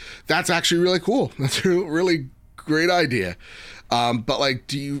story? That's actually really cool. That's a really great idea. But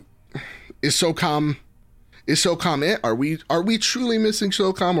like, is SOCOM it? Are we truly missing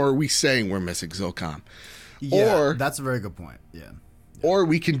SOCOM, or are we saying we're missing SOCOM? Yeah, or that's a very good point. Yeah. Or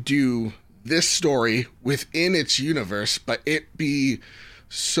we can do this story within its universe, but it be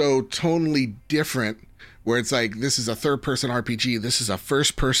so tonally different, where it's like, this is a third-person RPG, this is a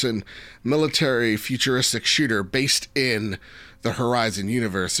first-person military futuristic shooter based in the Horizon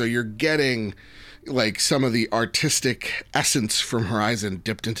universe. So you're getting like some of the artistic essence from Horizon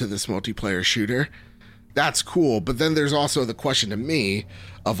dipped into this multiplayer shooter. That's cool. But then there's also the question to me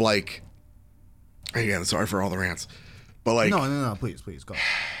of like, again, sorry for all the rants, but like, no, please go.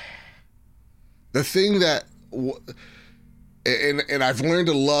 The thing that, and I've learned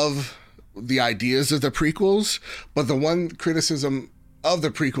to love the ideas of the prequels, but the one criticism of the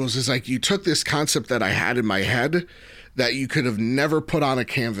prequels is like, you took this concept that I had in my head that you could have never put on a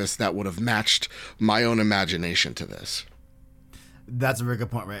canvas that would have matched my own imagination to this. That's a very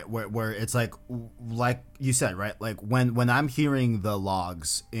good point, right? Where it's like you said, right? Like when I'm hearing the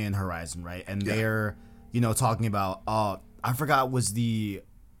logs in Horizon, right? And they're, you know, talking about, I forgot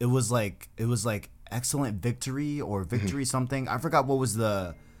it was like excellent victory or victory something. I forgot what was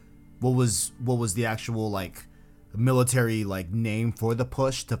the actual like military like name for the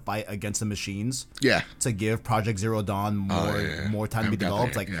push to fight against the machines. Yeah. To give Project Zero Dawn more time to be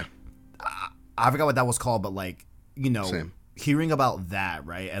developed. Like I forgot what that was called, but like, you know, hearing about that,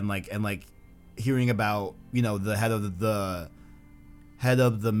 right? And like hearing about, you know, the head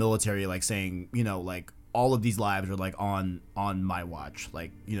of the military like saying, you know, like, all of these lives are like on my watch,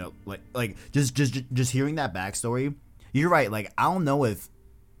 like, you know, like just hearing that backstory. You're right. Like, I don't know if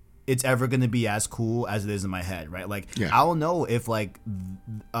it's ever going to be as cool as it is in my head, right? Like, I don't know if like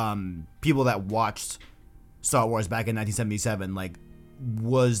people that watched Star Wars back in 1977, like,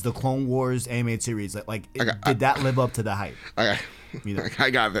 was the Clone Wars animated series did that live up to the hype? You know? I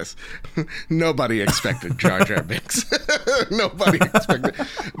got this. Nobody expected Jar Jar Binks. Nobody expected.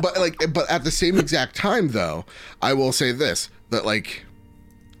 But at the same exact time, though, I will say this: that like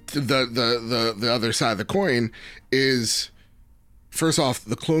the other side of the coin is, first off,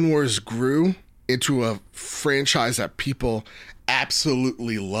 the Clone Wars grew into a franchise that people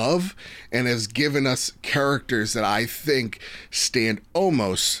absolutely love and has given us characters that I think stand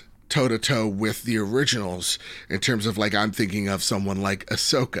almost toe-to-toe with the originals in terms of, like, I'm thinking of someone like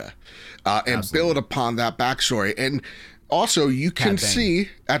Ahsoka, and build upon that backstory. And also, you can see,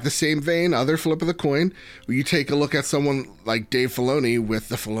 at the same vein, other flip of the coin, where you take a look at someone like Dave Filoni with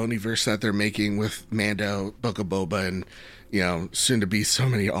the Filoniverse that they're making with Mando, Book of Boba, and, you know, soon to be so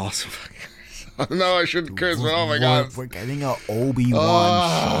many awesome no, I shouldn't curse, but oh my god. We're getting an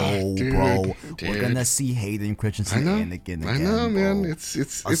Obi-Wan show, bro. We're gonna see Hayden Christensen and Anakin again. I know, man. Bro.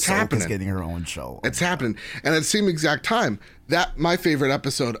 It's happening. Getting her own show. It's happening. And at the same exact time, that my favorite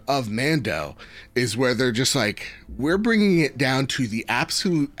episode of Mando is where they're just like, we're bringing it down to the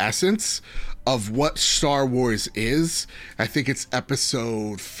absolute essence of what Star Wars is. I think it's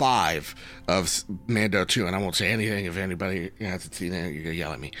episode 5 of Mando 2, and I won't say anything if anybody hasn't seen it, you're gonna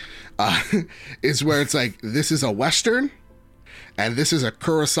yell at me. Is where it's like, this is a Western, and this is a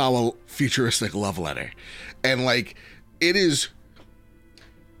Kurosawa futuristic love letter. And like, it is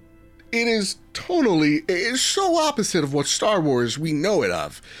tonally, it's so opposite of what Star Wars we know it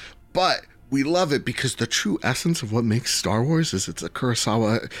of, but we love it because the true essence of what makes Star Wars is it's a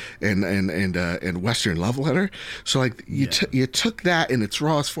Kurosawa and Western love letter. So like you took that in its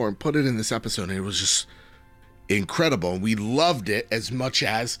rawest form, put it in this episode, and it was just incredible. We loved it as much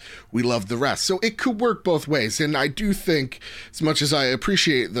as we loved the rest. So it could work both ways. And I do think, as much as I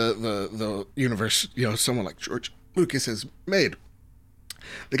appreciate the universe, someone like George Lucas has made,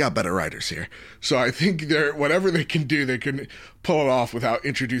 they got better writers here. So I think whatever they can do, they can pull it off without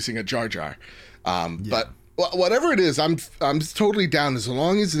introducing a Jar Jar. But whatever it is, I'm totally down as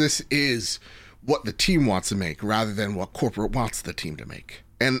long as this is what the team wants to make rather than what corporate wants the team to make.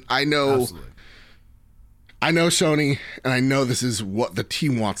 And I know Sony, and I know this is what the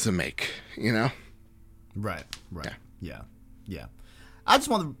team wants to make, Right. Yeah. I just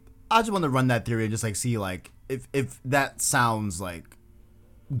want to run that theory and just like see like if that sounds like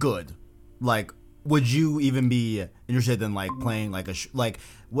good, like would you even be interested in like playing like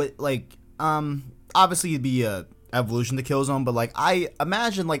obviously it'd be a evolution to Killzone, but like I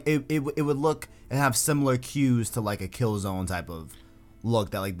imagine like it would look and have similar cues to like a Killzone type of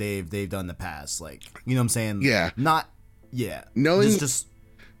look that like they've done in the past, like you know what I'm saying?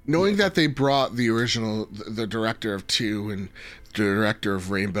 Knowing that they brought the original, the director of 2 and the director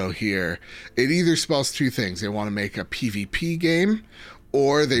of Rainbow here, it either spells two things. They want to make a PvP game,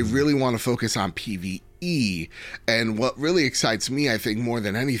 or they really want to focus on PvE. And what really excites me, I think, more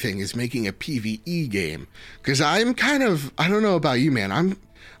than anything, is making a PvE game. Because I'm kind of, I don't know about you, man. I'm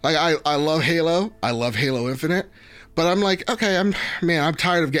like, I love Halo. I love Halo Infinite. But I'm like, okay, I'm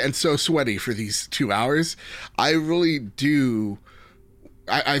tired of getting so sweaty for these 2 hours. I really do.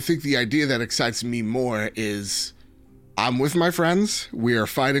 I think the idea that excites me more is I'm with my friends. We are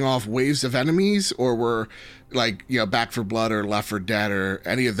fighting off waves of enemies, or we're like, Back 4 Blood or Left 4 Dead or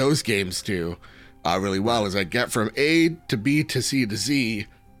any of those games do really well. As I get from A to B to C to Z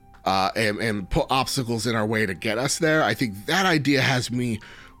and put obstacles in our way to get us there. I think that idea has me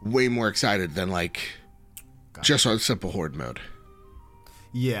way more excited than like just on simple horde mode.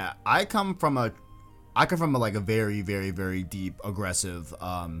 Yeah, I come from a like a very, very, very deep, aggressive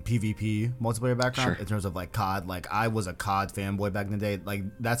PvP multiplayer background. Sure. In terms of like COD. Like I was a COD fanboy back in the day. Like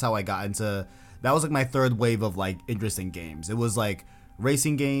that's how I got into. That was like my third wave of like interesting games. It was like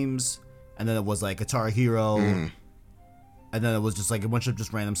racing games, and then it was like Guitar Hero, and then it was just like a bunch of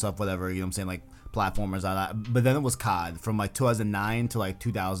just random stuff, whatever. You know what I'm saying, like platformers, all that. But then it was COD from like 2009 to like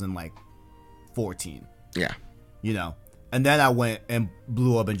 2014. Yeah. And then I went and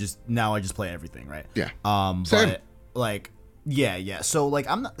blew up and now I just play everything, right? Yeah. Same. But like, yeah. So like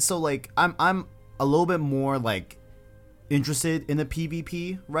I'm a little bit more like interested in the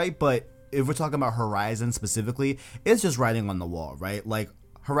PvP, right? But if we're talking about Horizon specifically, it's just writing on the wall, right? Like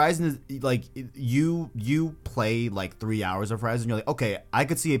Horizon is like you play like 3 hours of Horizon, you're like, okay, I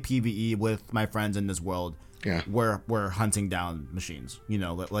could see a PvE with my friends in this world. Yeah. Where we're hunting down machines,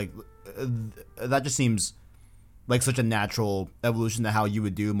 like that just seems like such a natural evolution to how you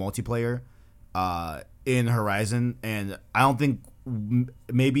would do multiplayer in Horizon. And I don't think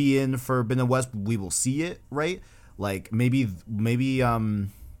maybe in Forbidden West we will see it, right? Like maybe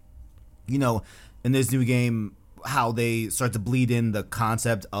in this new game how they start to bleed in the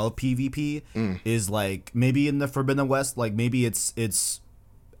concept of PvP is like maybe in the Forbidden West, like maybe it's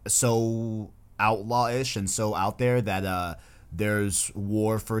so outlawish and so out there that there's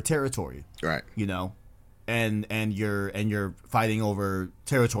war for territory, right? And you're fighting over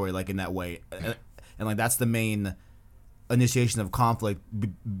territory, like in that way, and like that's the main initiation of conflict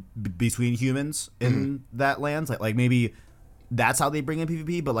between humans in that land. Like maybe that's how they bring in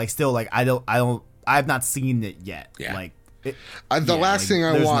PvP, but like still, like I've not seen it yet. Yeah. Like the last thing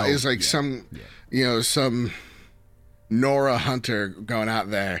I want is like some Nora Hunter going out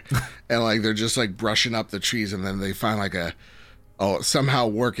there and like they're just like brushing up the trees, and then they find like somehow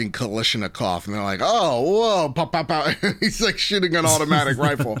working Kalashnikov, and they're like, oh, whoa, pop, pop, pop. He's like shooting an automatic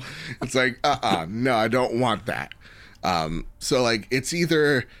rifle. It's like, no, I don't want that. So like, it's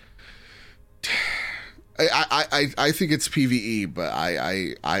either, I think it's PvE, but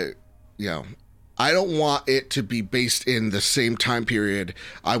I don't want it to be based in the same time period.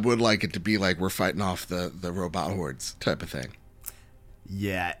 I would like it to be like we're fighting off the robot hordes type of thing.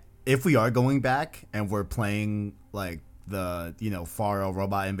 Yeah, if we are going back and we're playing like the Faro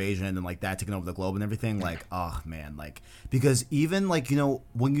robot invasion and like that taking over the globe and everything, like oh man, like because even like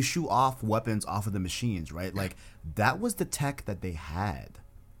when you shoot off weapons off of the machines, right, like that was the tech that they had,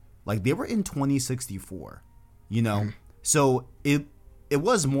 like they were in 2064, so it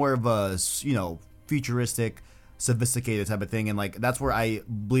was more of a futuristic, sophisticated type of thing, and like that's where I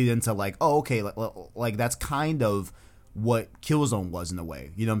bleed into like, oh okay, like that's kind of what Killzone was in a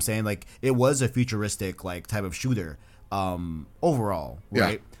way. You know what I'm saying? Like it was a futuristic like type of shooter overall,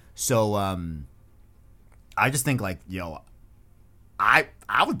 right? Yeah. So I just think like I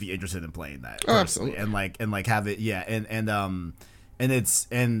would be interested in playing that personally, and like have it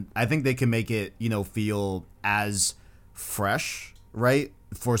and I think they can make it feel as fresh, right,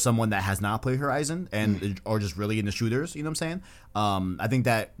 for someone that has not played Horizon and or just really into shooters. You know what I'm saying? I think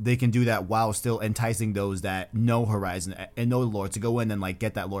that they can do that while still enticing those that know Horizon and know the lore to go in and like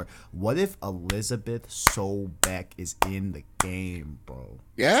get that lore. What if Elizabeth Sobeck is in the game, bro?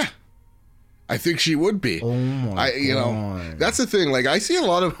 Yeah. I think she would be. Oh my God. That's the thing. Like, I see a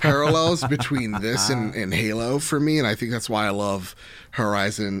lot of parallels between this and Halo for me, and I think that's why I love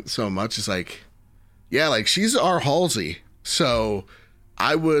Horizon so much. It's like, yeah, like she's our Halsey. So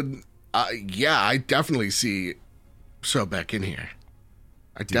I would, I definitely see Sobeck in here.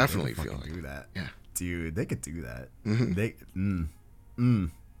 I definitely feel like do that. Yeah, dude, they could do that. Mm-hmm. They,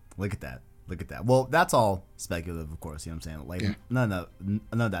 look at that. Look at that. Well, that's all speculative, of course. You know what I'm saying? Like, none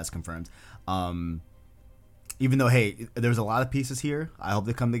of that's confirmed. Even though, hey, there's a lot of pieces here. I hope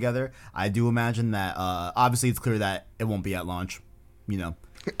they come together. I do imagine that. Obviously, it's clear that it won't be at launch.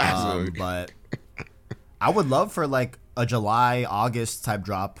 Absolutely. But I would love for like a July, August type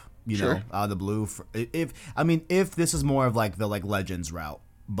drop. Sure. Out of the blue. If this is more of like the like Legends route,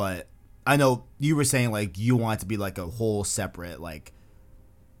 but I know you were saying like you want it to be like a whole separate like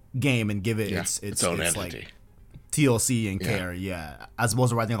game and give it its own its entity. like TLC and care, as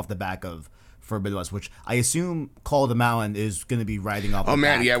opposed to riding off the back of Forbidden West, which I assume Call of the Mountain is going to be riding off. Oh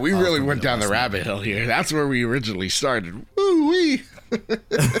man, yeah, we really went down the rabbit hole here. That's where we originally started. Woo wee.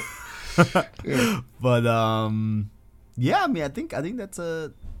 But yeah, I mean, I think that's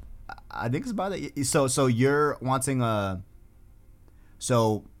I think it's about it. So you're wanting a.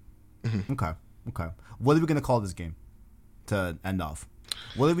 So, okay. What are we gonna call this game to end off?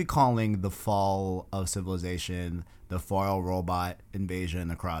 What are we calling the fall of civilization, the fall robot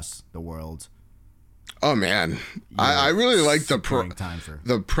invasion across the world? Oh man, I really like the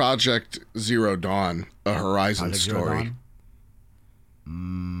Project Zero Dawn, a Horizon Project story.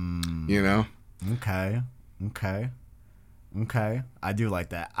 You know? Okay. I do like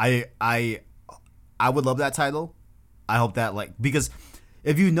that. I would love that title. I hope that because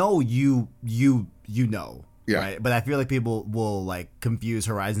if you know, you know. Yeah. Right? But I feel like people will like confuse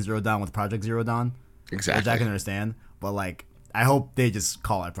Horizon Zero Dawn with Project Zero Dawn. Exactly. Which I can understand. But like I hope they just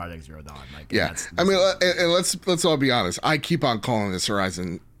call it Project Zero Dawn. Like that's I mean, and let's all be honest. I keep on calling this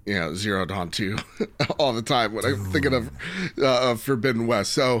Horizon Zero Dawn 2 all the time when I'm thinking of Forbidden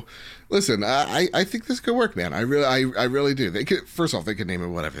West. So listen, I think this could work, man. I really do. They could, first off, they could name it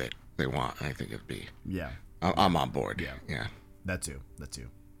whatever they want. I think it'd be I'm on board. Yeah. That too.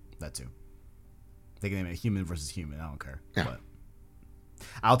 They can name it Human versus Human. I don't care. Yeah. But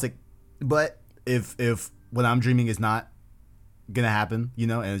I'll take. But if what I'm dreaming is not gonna happen,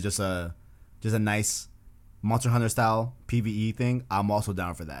 and it's just a nice Monster Hunter style PvE thing, I'm also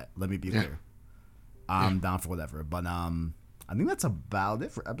down for that. Let me be clear. I'm down for whatever. But I think that's about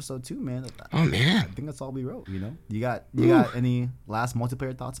it for episode 2, man. Oh man, I think that's all we wrote. You got any last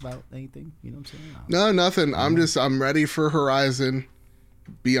multiplayer thoughts about anything? You know what I'm saying? No, nothing. I'm ready for Horizon.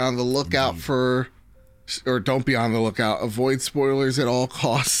 Be on the lookout for, or don't be on the lookout. Avoid spoilers at all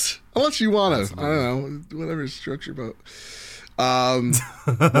costs, unless you want to. I don't know, whatever structure, but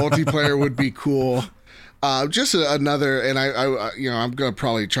multiplayer would be cool. Just another, and I'm gonna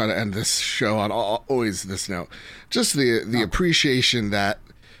probably try to end this show on always this note. Just the appreciation that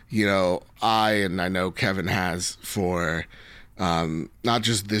I know Kevin has for not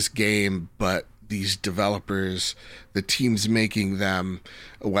just this game, but these developers, the teams making them,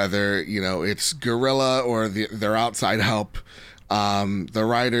 whether it's Guerrilla or their outside help, the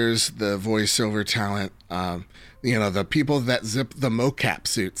writers, the voiceover talent, the people that zip the mocap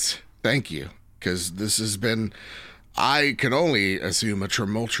suits. Thank you. Because this has been, I can only assume, a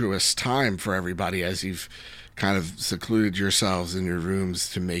tumultuous time for everybody as you've kind of secluded yourselves in your rooms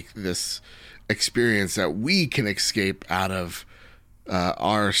to make this experience that we can escape out of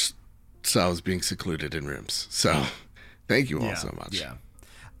ourselves being secluded in rooms. So thank you all so much. Yeah.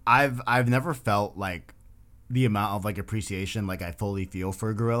 I've never felt like the amount of like appreciation like I fully feel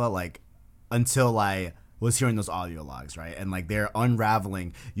for Guerrilla like until I was hearing those audio logs, right? And like they're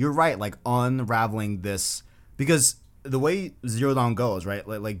unraveling. You're right, like unraveling this because the way Zero Dawn goes, right?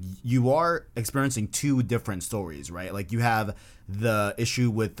 Like you are experiencing 2 different stories, right? Like you have the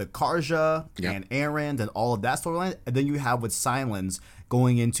issue with the Karja and Erend and all of that storyline, and then you have with Silence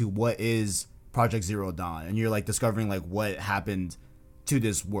going into what is Project Zero Dawn, and you're like discovering like what happened to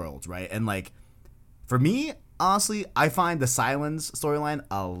this world, right? And like for me, honestly, I find the Silence storyline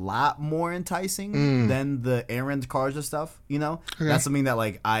a lot more enticing than the errand Karja stuff. You know, that's something that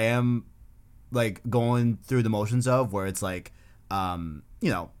like I am like going through the motions of, where it's like, you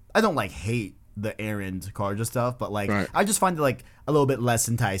know, I don't like hate the errand Karja stuff, but like I just find it like a little bit less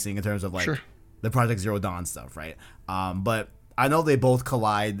enticing in terms of like the Project Zero Dawn stuff, right? But I know they both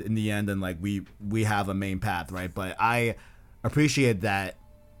collide in the end, and like we have a main path, right? But I appreciate that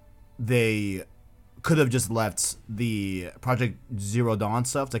they could have just left the Project Zero Dawn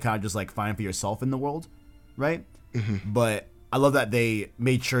stuff to kind of just like find for yourself in the world, right? But I love that they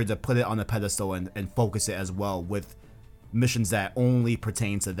made sure to put it on a pedestal and focus it as well with missions that only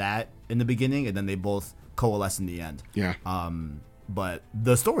pertain to that in the beginning, and then they both coalesce in the end. Yeah. But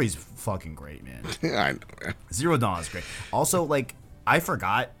the story's fucking great, man. I know, man. Zero Dawn is great. Also, like, I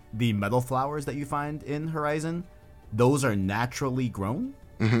forgot the metal flowers that you find in Horizon. Those are naturally grown.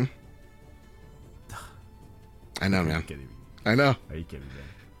 I know, man. I know. Are you kidding me?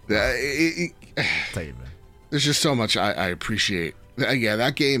 Tell you, man. There's just so much I appreciate. Yeah,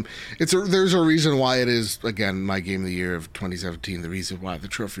 that game. There's a reason why it is, again, my game of the year of 2017. The reason why the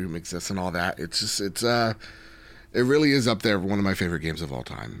trophy room exists and all that. It really is up there, one of my favorite games of all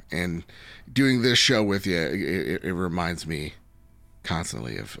time. And doing this show with you, it reminds me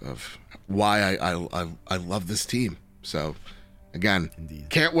constantly of why I love this team. So, again, Indeed.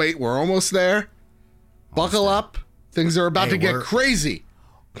 Can't wait. We're almost there. Buckle up. Things are about to get crazy.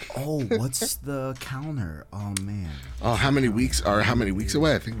 Oh, what's the counter? Oh, man. Oh, how many weeks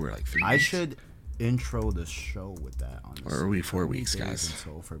away? I think we're like 3 weeks. I should intro the show with that. Honestly. Or are we 4 weeks, guys?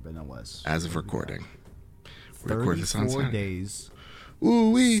 Until Forbidden West. As of recording. We record this on 34 Saturday. days,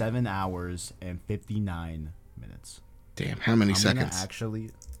 Ooh-wee. 7 hours, and 59 minutes. Damn, how many seconds? Actually,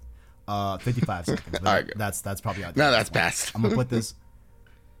 55 seconds. But Alright. that's probably out. No, that's best. I'm gonna put this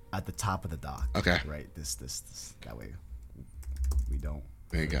at the top of the dock. Okay. Right. This. That way, we don't.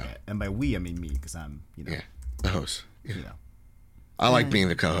 There you go. And by we, I mean me, because I'm, Yeah, the host. Yeah. you know. I like being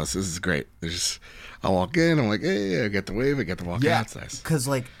the co-host. This is great. I walk in, I'm like, hey, I get the wave, I get the walk out. It's nice. Because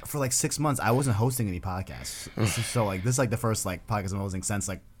like for like 6 months, I wasn't hosting any podcasts. So like this is like the first like podcast I'm hosting since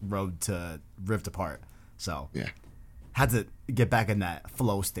like Road to Rift Apart. So Yeah. had to get back in that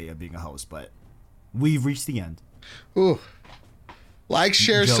flow state of being a host, but we've reached the end. Ooh. Like,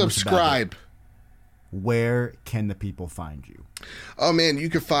 share, Joe, subscribe. Where can the people find you? Oh man, you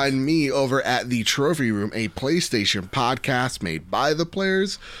can find me over at the Trophy Room, a PlayStation podcast made by the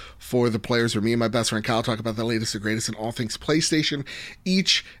players for the players, where me and my best friend Kyle talk about the latest and greatest in all things PlayStation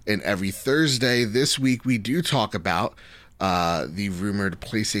each and every Thursday. This week we do talk about the rumored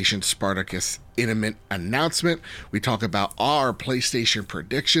PlayStation Spartacus intimate announcement. We talk about our PlayStation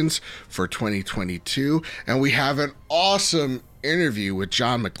predictions for 2022, and we have an awesome interview with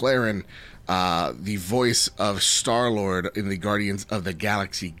John McLaren, the voice of Star-Lord in the Guardians of the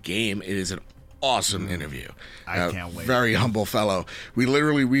Galaxy game. It is an awesome interview. I can't wait. Very humble fellow. We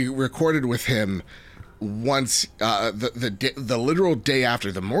recorded with him once, the literal day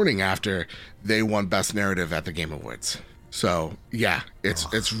after, the morning after they won Best Narrative at the Game Awards. So yeah,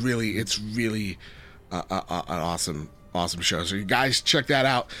 it's really an awesome show. So you guys check that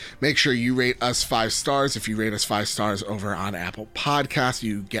out. Make sure you rate us 5 stars. If you rate us 5 stars over on Apple Podcasts,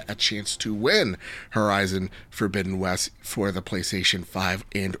 you get a chance to win Horizon Forbidden West for the PlayStation 5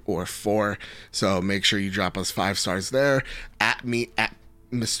 and or 4. So make sure you drop us 5 stars there. At me at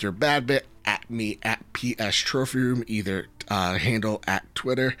Mr. Badbit, at me at PS Trophy Room, either handle at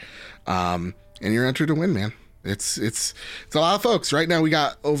Twitter. And you're entered to win, man. It's a lot of folks. Right now we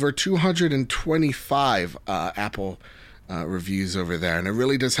got over 225 Apple reviews over there, and it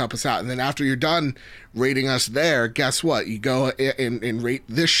really does help us out. And then after you're done rating us there, guess what? You go and rate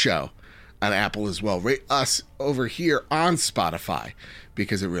this show on Apple as well. Rate us over here on Spotify,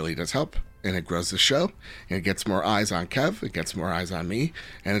 because it really does help, and it grows the show, and it gets more eyes on Kev, it gets more eyes on me,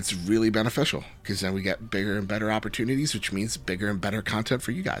 and it's really beneficial, because then we get bigger and better opportunities, which means bigger and better content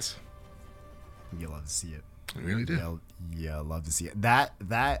for you guys. You love to see it. I really do. Yeah, love to see it. That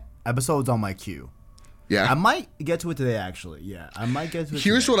episode's on my queue. Yeah. I might get to it today, actually. Yeah, I might get to it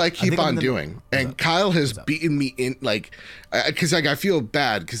Here's today. what I keep on doing. And Kyle has beaten me in, like, because like I feel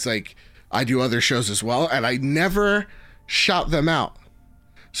bad, because like I do other shows as well, and I never shout them out.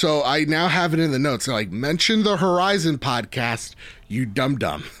 So I now have it in the notes. So, like, mention the Horizon podcast, you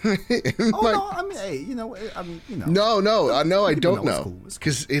dum-dum. Oh, no, I mean, hey, you know. No, I don't know. know.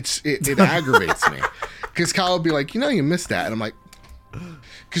 Because it aggravates me. Because Kyle will be like, you missed that. And I'm like,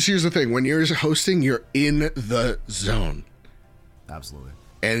 because here's the thing. When you're hosting, you're in the zone. Absolutely.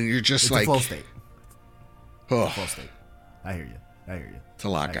 And you're just It's like... a flow state. Oh, Flow state. I hear you. it's a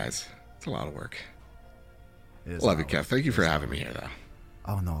lot, guys. It's a lot of work. Love you, Kev. Thank you for having me here, though.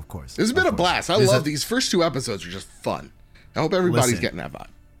 Oh no, of course. This has been a blast. I love these first 2 episodes. Are just fun. I hope everybody's getting that vibe.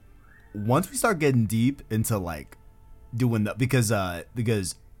 Once we start getting deep into like doing the because I'm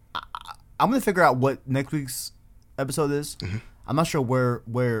gonna figure out what next week's episode is. Mm-hmm. I'm not sure where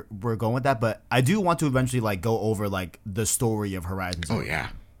we're going with that, but I do want to eventually like go over like the story of Horizon Zero.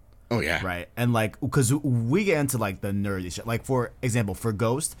 Oh yeah. Right. And like, because we get into like the nerdy shit. Like, for example, for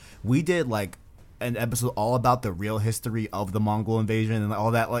Ghost, we did like an episode all about the real history of the Mongol invasion and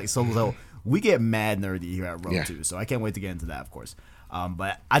all that. Like, so we get mad nerdy here at Road 2. So I can't wait to get into that, of course.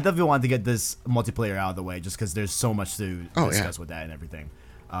 But I definitely wanted to get this multiplayer out of the way just because there's so much to discuss with that and everything.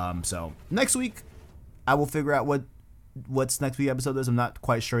 So next week, I will figure out what's next week's episode is. I'm not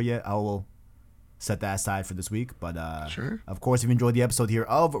quite sure yet. I will set that aside for this week. But sure. Of course, if you enjoyed the episode here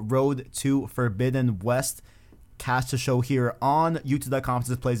of Road to Forbidden West, catch the show here on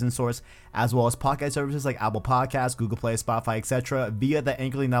youtube.com/PlaysInSource, as well as podcast services like Apple Podcasts, Google Play, Spotify, etc. via the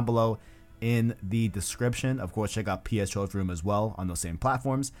anchor link down below in the description. Of course, check out PS Trophy Room as well on those same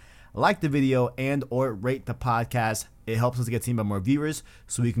platforms. Like the video and or rate the podcast. It helps us to get seen by more viewers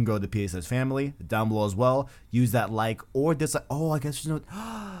so we can grow the PSS family. Down below as well, use that like or dislike. Oh, I guess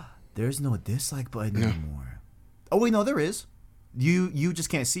there's no dislike button anymore. Oh wait, no, there is. You just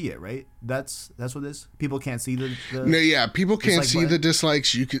can't see it, right? That's what it is. People can't see the no, yeah, people can't see the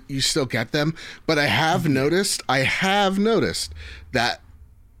dislikes. You still get them, but I have noticed that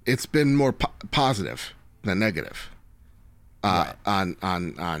it's been more positive than negative on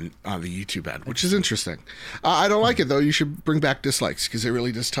the YouTube end, which is interesting. I don't like it though. You should bring back dislikes because it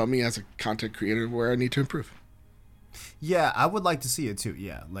really does tell me as a content creator where I need to improve. Yeah, I would like to see it too.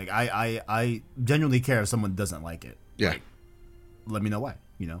 Yeah, like I genuinely care if someone doesn't like it. Yeah. Like, let me know why,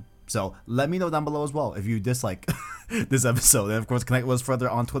 So let me know down below as well if you dislike this episode. And of course, connect with us further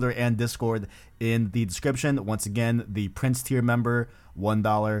on Twitter and Discord in the description. Once again, the Prince tier member,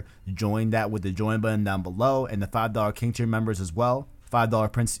 $1. Join that with the join button down below. And the $5 King tier members as well.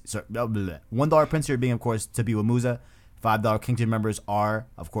 $5 Prince, $1 Prince tier being, of course, Tabiwa Musa. $5 King tier members are,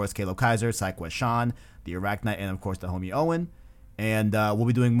 of course, Kalo Kaiser, SideQuest Sean, the Iraq Knight, and of course, the homie Owen. And we'll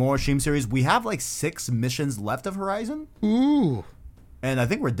be doing more stream series. We have like 6 missions left of Horizon. Ooh. And I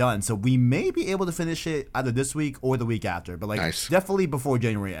think we're done. So we may be able to finish it either this week or the week after. But like definitely before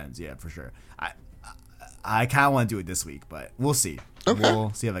January ends. Yeah, for sure. I kind of want to do it this week, but we'll see. Okay.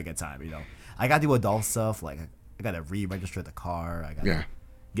 We'll see if I get time, I got to do adult stuff. Like I got to re-register the car. I got to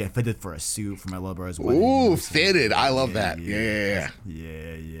get fitted for a suit for my little brother's wedding. Ooh, fitted. I love that. Yeah.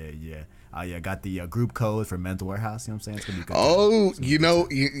 Yeah, got the group code for Mental Warehouse. You know what I'm saying? It's gonna be good. Oh, you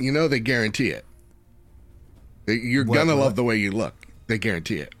know they guarantee it. You're gonna love the way you look. They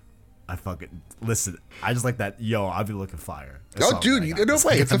guarantee it. I fucking listen. I just like that. Yo, I'll be looking fire. Oh, dude, no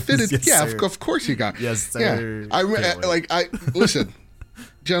way. It's a fitted. Yes, yeah, sir. of course you got. Yes, sir. Yeah. I listen,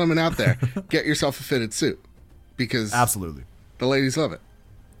 gentlemen out there, get yourself a fitted suit because absolutely the ladies love it.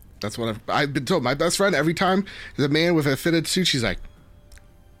 That's what I've been told. My best friend, every time there's a man with a fitted suit, she's like,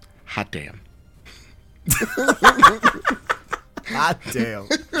 hot damn. Hot damn.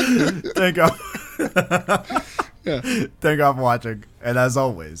 Thank God. Thank God for watching. And as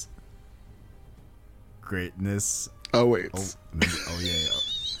always, greatness. Oh, wait.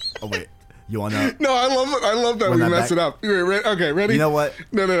 Oh, wait. You want to? No, I love it. I love that we mess it up. Okay, ready? You know what?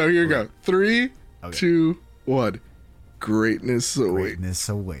 No. Here you go. 3, 2, 1. Greatness awaits. Greatness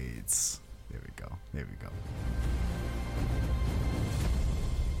awaits. There we go.